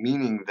read,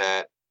 meaning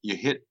that you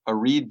hit a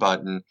read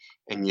button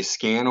and you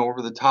scan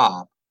over the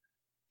top.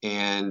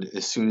 And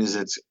as soon as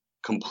it's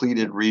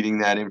completed reading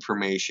that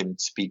information,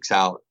 it speaks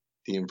out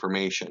the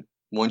information.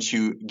 Once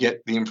you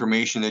get the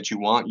information that you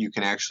want, you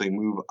can actually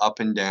move up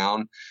and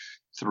down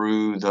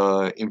through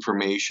the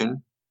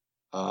information,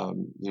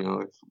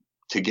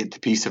 to get the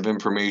piece of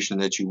information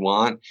that you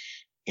want,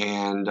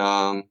 and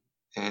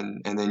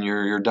then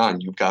you're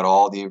done. You've got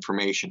all the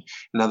information.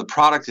 Now the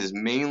product is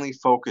mainly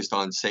focused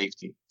on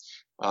safety.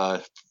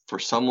 For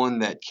someone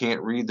that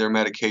can't read their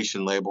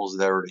medication labels,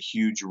 they're at a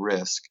huge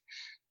risk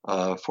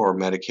for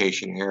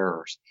medication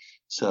errors.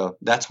 So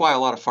that's why a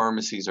lot of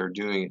pharmacies are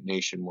doing it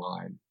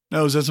nationwide.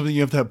 Now, is that something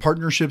you have to have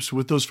partnerships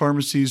with those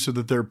pharmacies so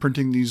that they're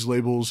printing these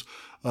labels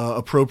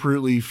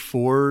appropriately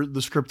for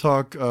the Script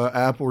Talk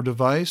app or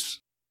device?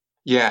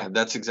 Yeah,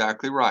 that's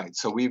exactly right.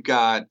 So we've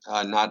got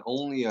not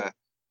only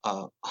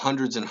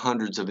hundreds and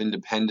hundreds of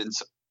independent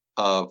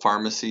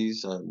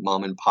pharmacies,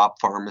 mom and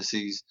pop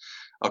pharmacies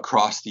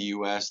across the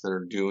U.S. that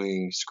are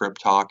doing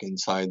Script Talk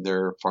inside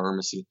their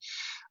pharmacy.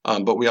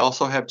 But we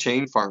also have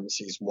chain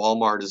pharmacies.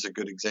 Walmart is a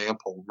good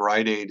example.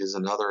 Rite Aid is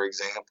another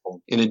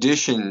example. In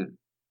addition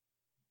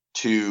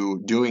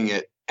to doing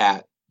it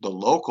at the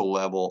local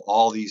level,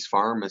 all these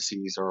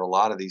pharmacies, or a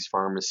lot of these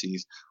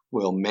pharmacies,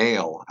 will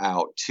mail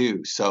out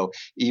too. So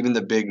even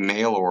the big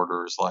mail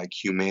orders like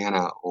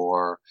Humana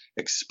or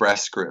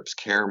Express Scripts,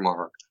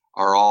 Caremark,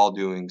 are all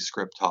doing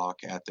Script Talk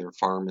at their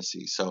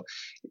pharmacy. So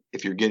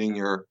if you're getting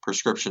your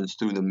prescriptions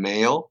through the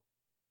mail,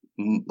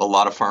 a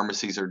lot of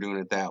pharmacies are doing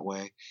it that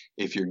way.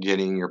 If you're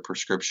getting your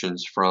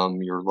prescriptions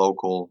from your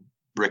local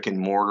brick and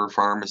mortar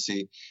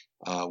pharmacy,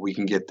 we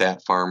can get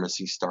that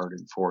pharmacy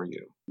started for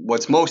you.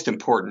 What's most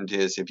important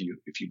is if you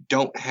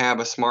don't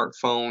have a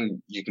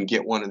smartphone, you can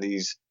get one of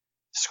these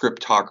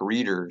Script Talk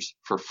readers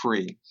for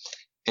free.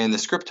 And the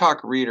Script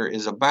Talk reader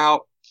is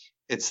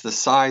it's the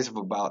size of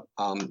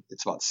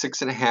it's about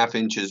 6.5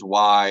 inches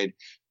wide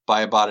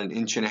by about 1.5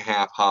 inches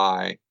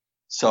high.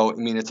 So,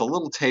 it's a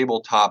little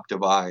tabletop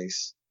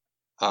device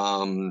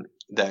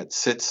that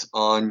sits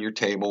on your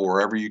table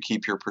wherever you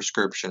keep your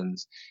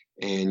prescriptions,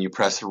 and you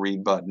press the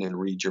read button and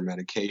read your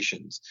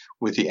medications.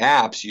 With the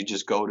apps, you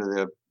just go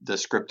to the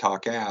Script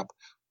Talk app,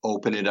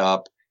 open it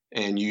up,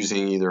 and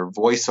using either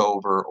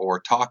VoiceOver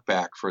or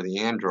TalkBack for the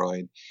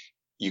Android,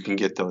 you can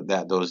get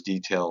those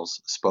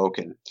details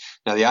spoken.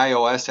 Now, the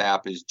iOS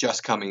app is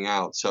just coming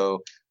out,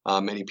 so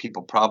many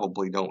people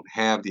probably don't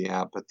have the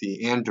app, but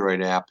the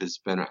Android app has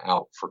been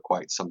out for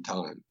quite some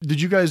time.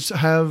 Did you guys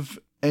have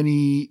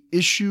any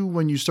issue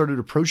when you started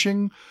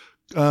approaching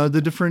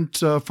the different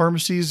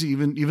pharmacies,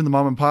 even the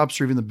mom and pops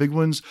or even the big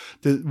ones?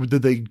 Did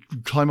they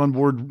climb on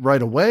board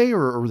right away,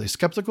 or were they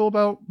skeptical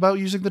about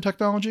using the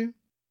technology?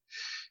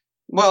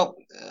 Well,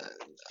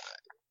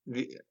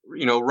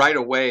 right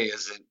away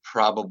isn't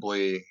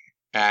probably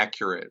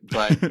accurate,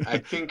 but I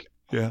think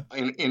yeah.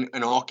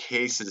 in all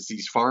cases,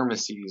 these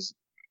pharmacies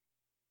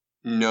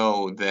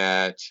know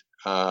that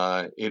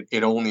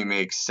it only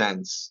makes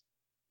sense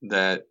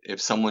that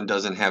if someone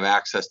doesn't have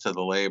access to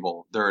the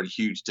label, they're at a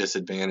huge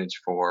disadvantage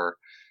for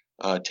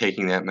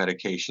taking that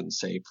medication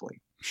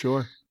safely.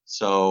 Sure.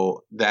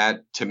 So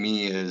that, to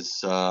me,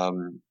 is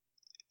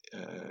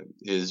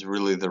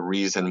really the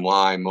reason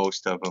why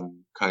most of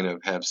them kind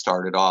of have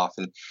started off.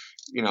 And,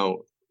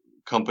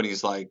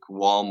 companies like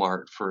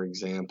Walmart, for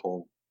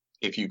example,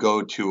 if you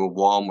go to a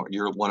Walmart,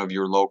 one of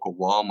your local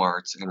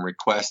Walmarts, and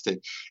request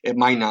it, it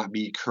might not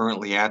be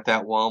currently at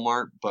that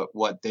Walmart, but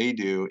what they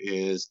do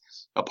is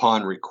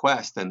upon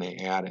request, then they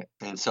add it.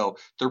 And so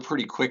they're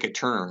pretty quick at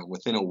turnaround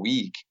within a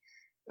week.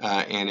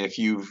 And if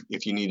you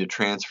need to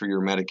transfer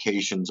your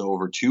medications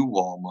over to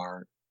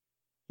Walmart,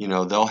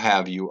 they'll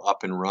have you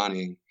up and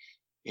running.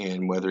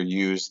 And whether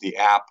you use the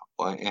app,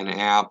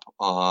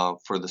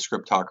 for the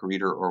Script Talk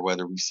reader, or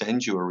whether we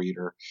send you a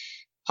reader,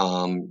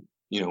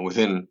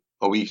 within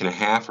a week and a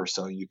half or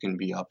so, you can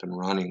be up and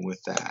running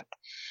with that.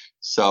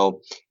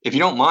 So if you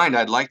don't mind,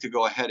 I'd like to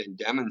go ahead and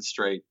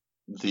demonstrate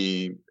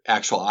the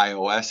actual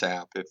iOS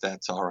app, if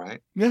that's all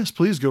right. Yes,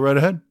 please go right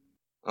ahead.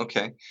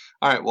 Okay.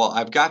 All right. Well,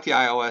 I've got the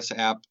iOS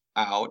app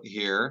out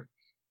here,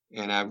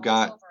 and I've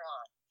got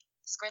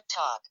Script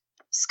Talk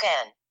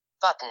scan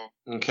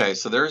button. Okay,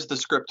 so there's the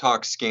Script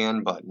Talk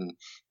scan button.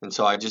 And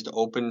so I just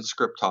opened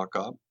Script Talk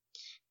up.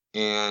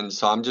 And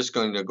so I'm just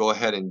going to go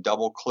ahead and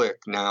double click.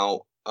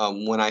 Now,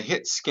 when I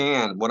hit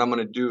scan, what I'm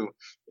going to do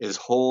is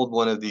hold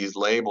one of these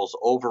labels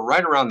over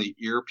right around the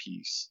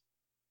earpiece.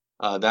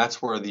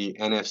 That's where the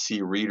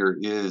NFC reader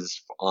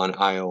is on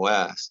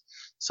iOS.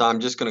 So I'm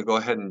just going to go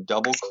ahead and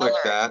double click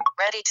that.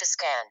 Ready to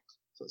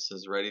scan. So it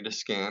says ready to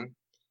scan.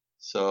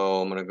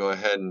 So I'm going to go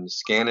ahead and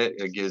scan it.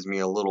 It gives me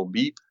a little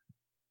beep.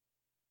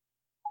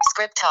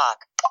 Script talk.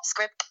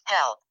 Script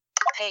help.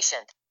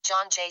 Patient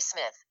John J.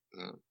 Smith.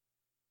 Yeah.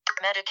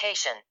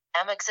 Medication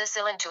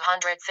amoxicillin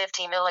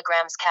 250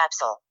 milligrams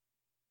capsule.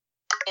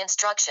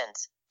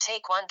 Instructions: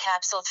 take 1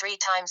 capsule 3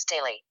 times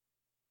daily.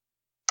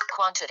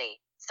 Quantity: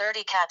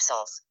 30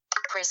 capsules.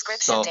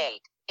 Prescription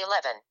date: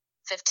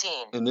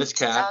 11/15. In this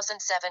case,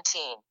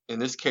 2017. In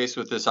this case,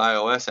 with this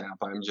iOS app,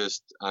 I'm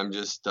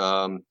just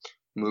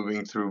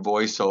moving through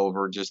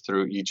VoiceOver, just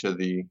through each of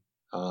the,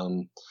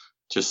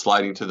 just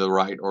sliding to the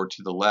right or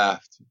to the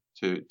left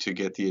to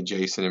get the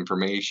adjacent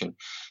information.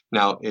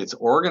 Now, it's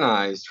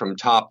organized from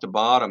top to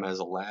bottom as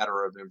a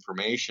ladder of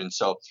information,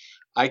 so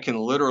I can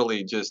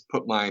literally just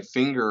put my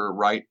finger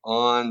right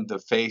on the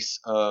face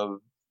of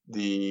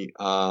the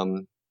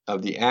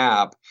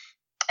app.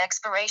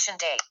 Expiration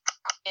date.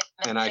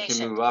 And I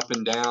can move up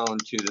and down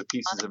to the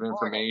pieces of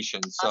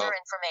information. So other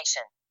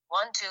information: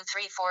 1, 2,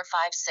 3, 4,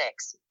 5,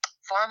 6.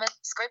 Format,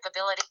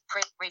 scriptability,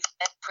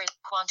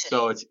 quantity.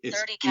 So it's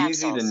 30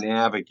 easy to capsules.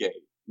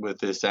 navigate with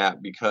this app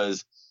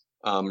because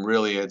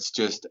really it's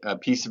just a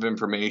piece of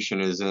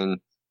information is in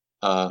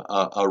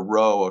a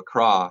row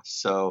across.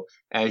 So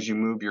as you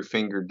move your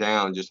finger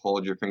down, just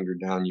hold your finger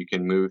down, you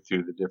can move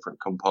through the different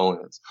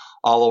components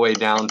all the way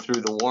down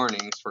through the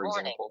warnings, for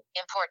example.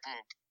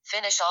 Important.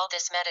 Finish all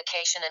this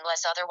medication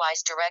unless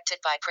otherwise directed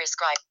by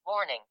prescribed.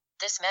 Warning.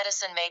 This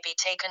medicine may be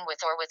taken with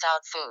or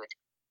without food.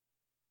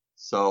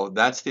 So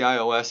that's the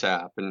iOS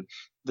app, and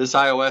this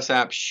iOS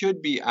app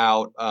should be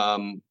out,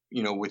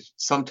 with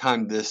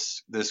sometime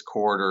this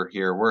quarter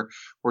here.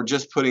 We're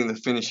just putting the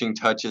finishing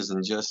touches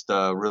and just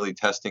really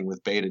testing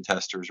with beta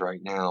testers right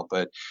now,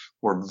 but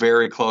we're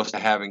very close to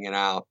having it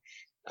out.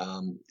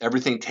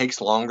 Everything takes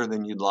longer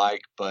than you'd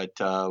like, but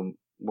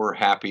we're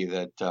happy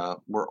that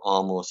we're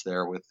almost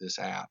there with this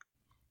app.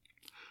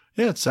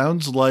 Yeah, it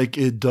sounds like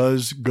it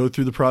does go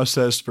through the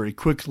process very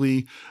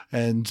quickly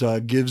and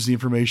gives the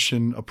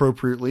information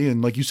appropriately.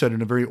 And like you said,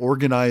 in a very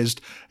organized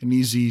and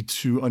easy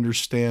to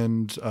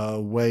understand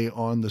way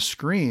on the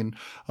screen,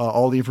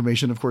 all the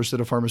information, of course,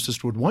 that a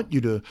pharmacist would want you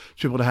to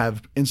be able to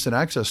have instant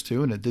access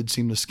to. And it did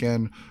seem to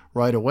scan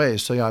right away.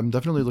 So yeah, I'm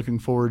definitely looking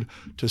forward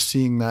to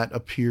seeing that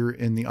appear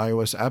in the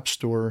iOS App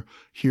Store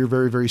here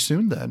very, very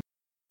soon then.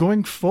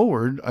 Going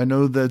forward, I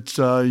know that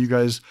you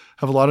guys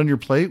have a lot on your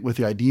plate with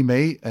the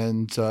IDMate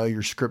and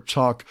your Script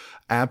Talk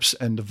apps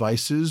and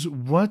devices.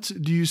 What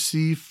do you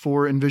see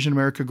for Envision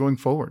America going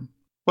forward?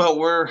 Well,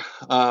 we're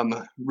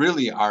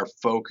really, our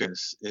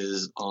focus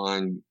is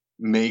on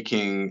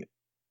making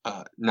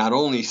not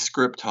only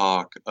Script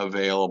Talk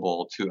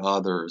available to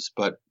others,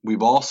 but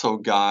we've also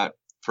got,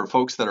 for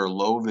folks that are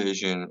low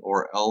vision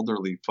or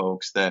elderly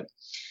folks that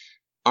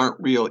aren't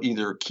real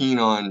either keen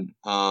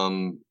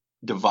on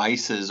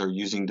devices or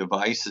using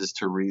devices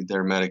to read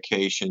their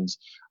medications.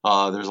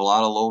 There's a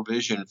lot of low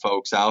vision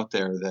folks out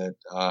there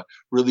that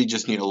really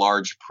just need a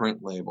large print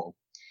label.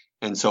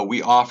 And so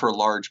we offer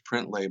large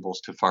print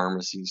labels to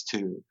pharmacies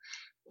too.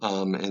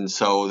 And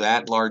so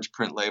that large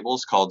print label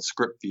is called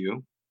Script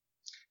View.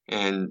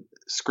 And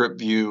Script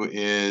View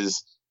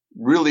is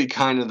really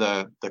kind of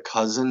the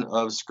cousin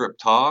of Script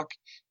Talk.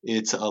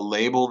 It's a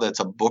label that's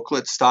a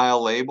booklet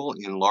style label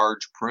in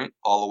large print,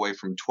 all the way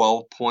from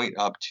 12 point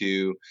up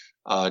to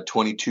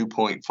 22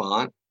 point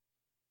font,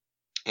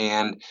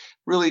 and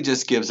really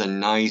just gives a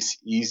nice,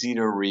 easy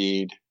to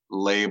read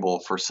label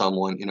for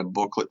someone in a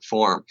booklet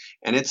form.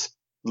 And it's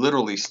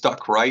literally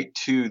stuck right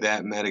to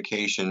that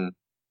medication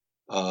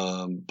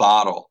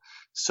bottle.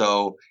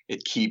 So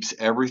it keeps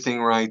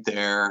everything right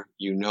there.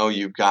 You know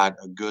you've got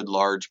a good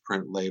large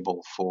print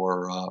label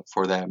for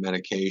that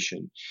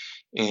medication.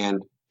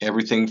 And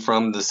everything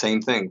from the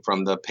same thing,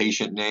 from the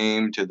patient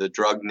name to the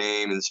drug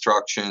name,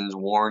 instructions,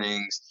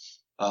 warnings,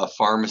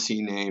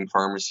 pharmacy name,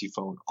 pharmacy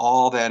phone,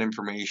 all that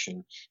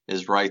information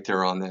is right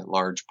there on that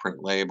large print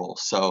label.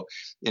 So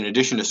in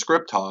addition to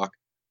Script Talk,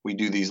 we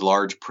do these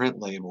large print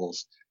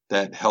labels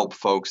that help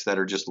folks that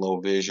are just low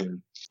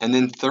vision. And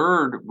then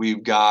third,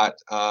 we've got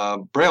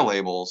Braille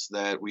labels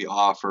that we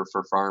offer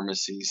for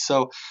pharmacies.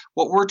 So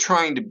what we're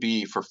trying to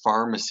be for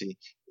pharmacy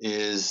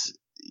is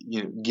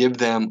give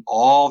them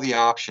all the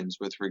options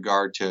with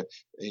regard to,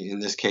 in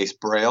this case,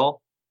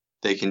 Braille.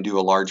 They can do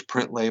a large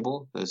print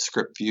label, the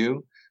Script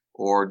View,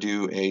 or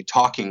do a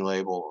talking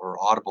label or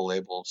audible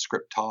label,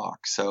 Script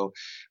Talk. So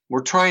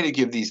we're trying to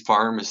give these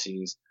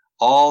pharmacies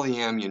all the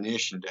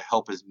ammunition to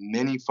help as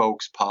many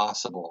folks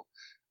possible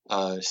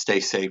stay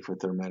safe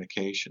with their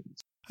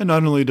medications. And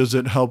not only does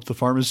it help the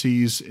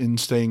pharmacies in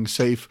staying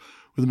safe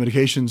with the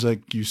medications,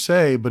 like you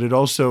say, but it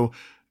also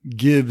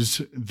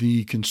gives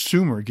the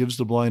consumer, gives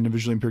the blind and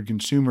visually impaired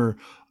consumer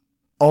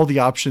all the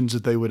options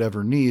that they would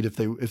ever need if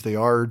they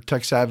are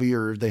tech savvy,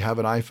 or they have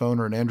an iPhone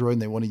or an Android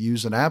and they want to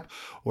use an app,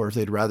 or if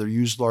they'd rather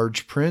use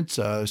large print,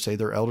 say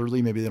they're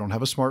elderly, maybe they don't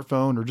have a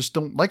smartphone or just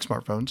don't like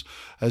smartphones,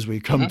 as we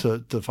come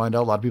to find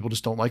out a lot of people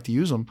just don't like to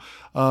use them.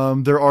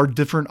 There are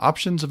different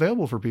options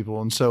available for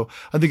people. And so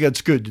I think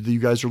that's good that you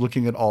guys are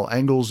looking at all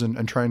angles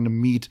and trying to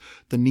meet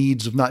the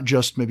needs of not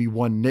just maybe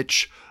one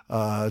niche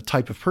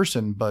type of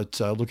person, but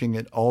looking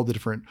at all the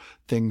different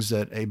things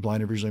that a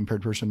blind or visually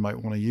impaired person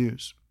might want to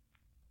use.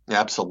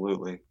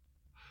 Absolutely.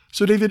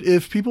 So, David,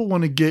 if people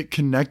want to get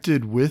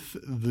connected with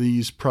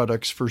these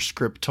products for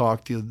Script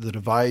Talk, the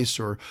device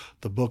or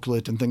the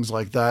booklet and things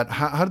like that,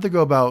 how do they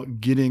go about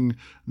getting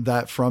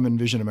that from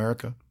Envision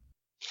America?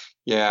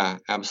 Yeah,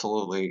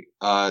 absolutely.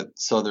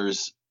 So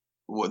there's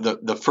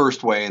the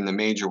first way and the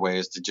major way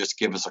is to just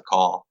give us a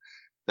call.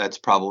 That's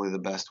probably the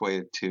best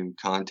way to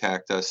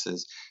contact us.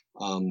 Is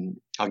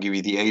I'll give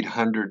you the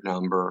 800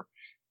 number,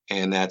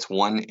 and that's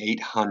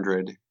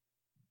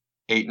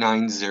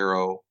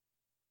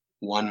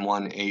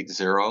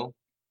 1-800-890-1180.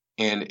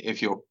 And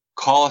if you'll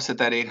call us at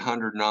that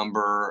 800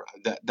 number,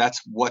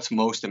 that's what's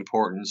most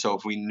important. So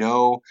if we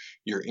know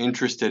you're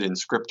interested in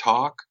Script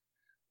Talk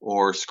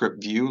or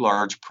Script View,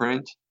 large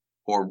print,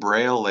 or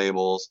Braille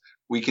labels,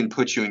 we can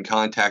put you in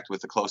contact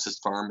with the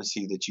closest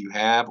pharmacy that you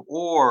have,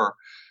 or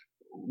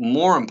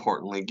more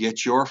importantly,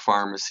 get your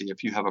pharmacy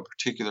if you have a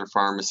particular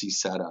pharmacy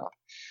set up.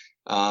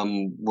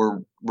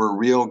 We're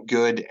real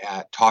good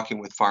at talking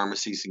with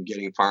pharmacies and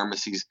getting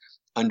pharmacies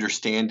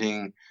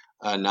understanding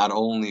not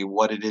only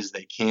what it is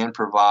they can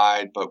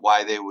provide, but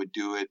why they would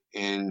do it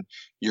in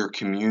your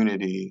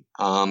community.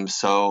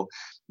 So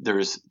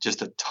there's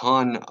just a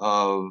ton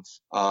of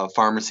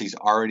pharmacies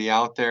already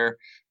out there,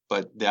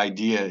 but the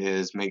idea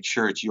is make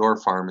sure it's your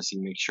pharmacy,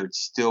 make sure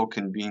it's still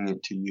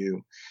convenient to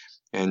you.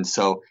 And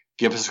so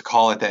give us a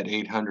call at that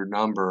 800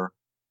 number,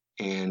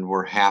 and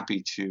we're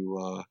happy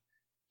to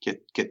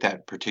get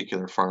that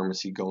particular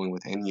pharmacy going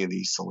with any of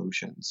these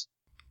solutions.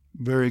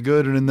 Very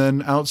good. And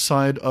then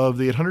outside of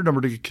the 800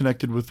 number to get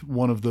connected with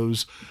one of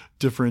those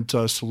different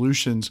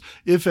solutions,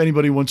 if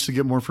anybody wants to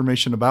get more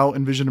information about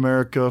Envision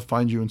America,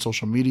 find you in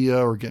social media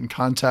or get in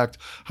contact,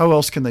 how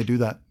else can they do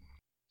that?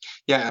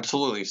 Yeah,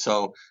 absolutely.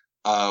 So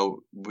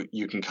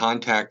you can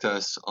contact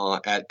us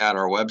at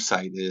our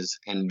website is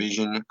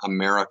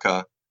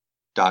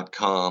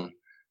envisionamerica.com.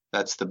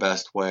 That's the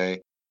best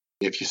way.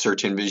 If you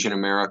search Envision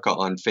America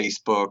on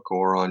Facebook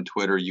or on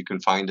Twitter, you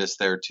can find us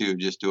there too.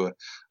 Just do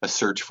a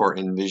search for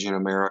Envision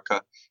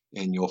America,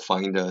 and you'll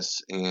find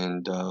us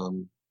and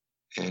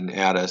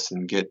add us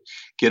and get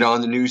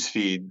on the news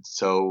feed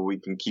so we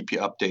can keep you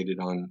updated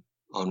on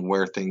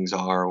where things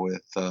are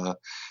with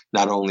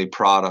not only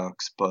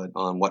products, but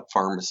on what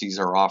pharmacies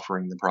are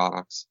offering the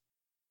products.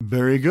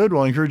 Very good.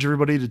 Well, I encourage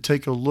everybody to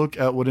take a look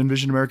at what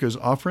Envision America is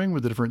offering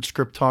with the different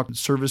Script Talk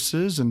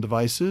services and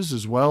devices,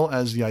 as well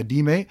as the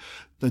IDMate.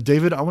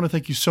 David, I want to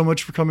thank you so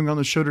much for coming on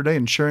the show today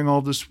and sharing all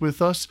of this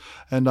with us,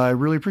 and I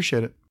really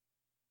appreciate it.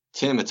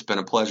 Tim, it's been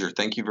a pleasure.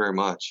 Thank you very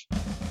much.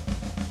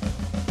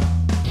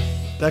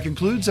 That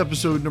concludes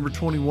episode number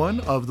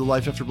 21 of the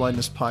Life After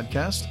Blindness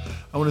podcast.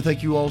 I want to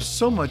thank you all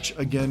so much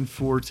again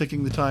for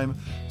taking the time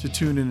to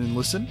tune in and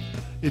listen.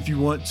 If you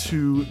want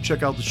to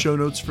check out the show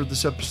notes for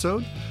this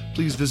episode,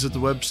 please visit the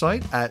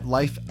website at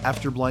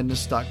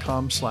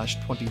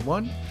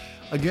lifeafterblindness.com/21.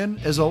 Again,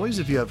 as always,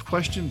 if you have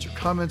questions or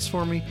comments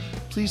for me,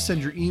 please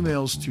send your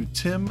emails to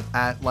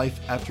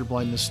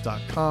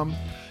tim@lifeafterblindness.com.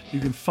 You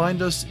can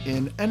find us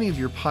in any of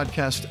your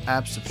podcast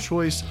apps of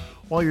choice.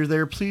 While you're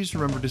there, please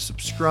remember to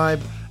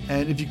subscribe.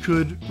 And if you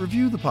could,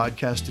 review the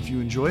podcast if you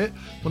enjoy it.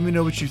 Let me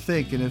know what you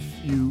think. And if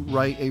you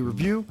write a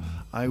review,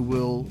 I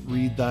will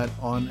read that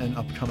on an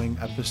upcoming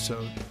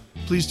episode.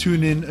 Please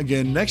tune in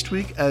again next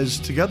week as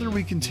together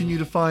we continue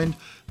to find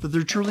that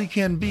there truly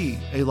can be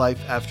a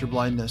life after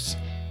blindness.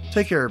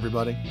 Take care,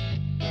 everybody.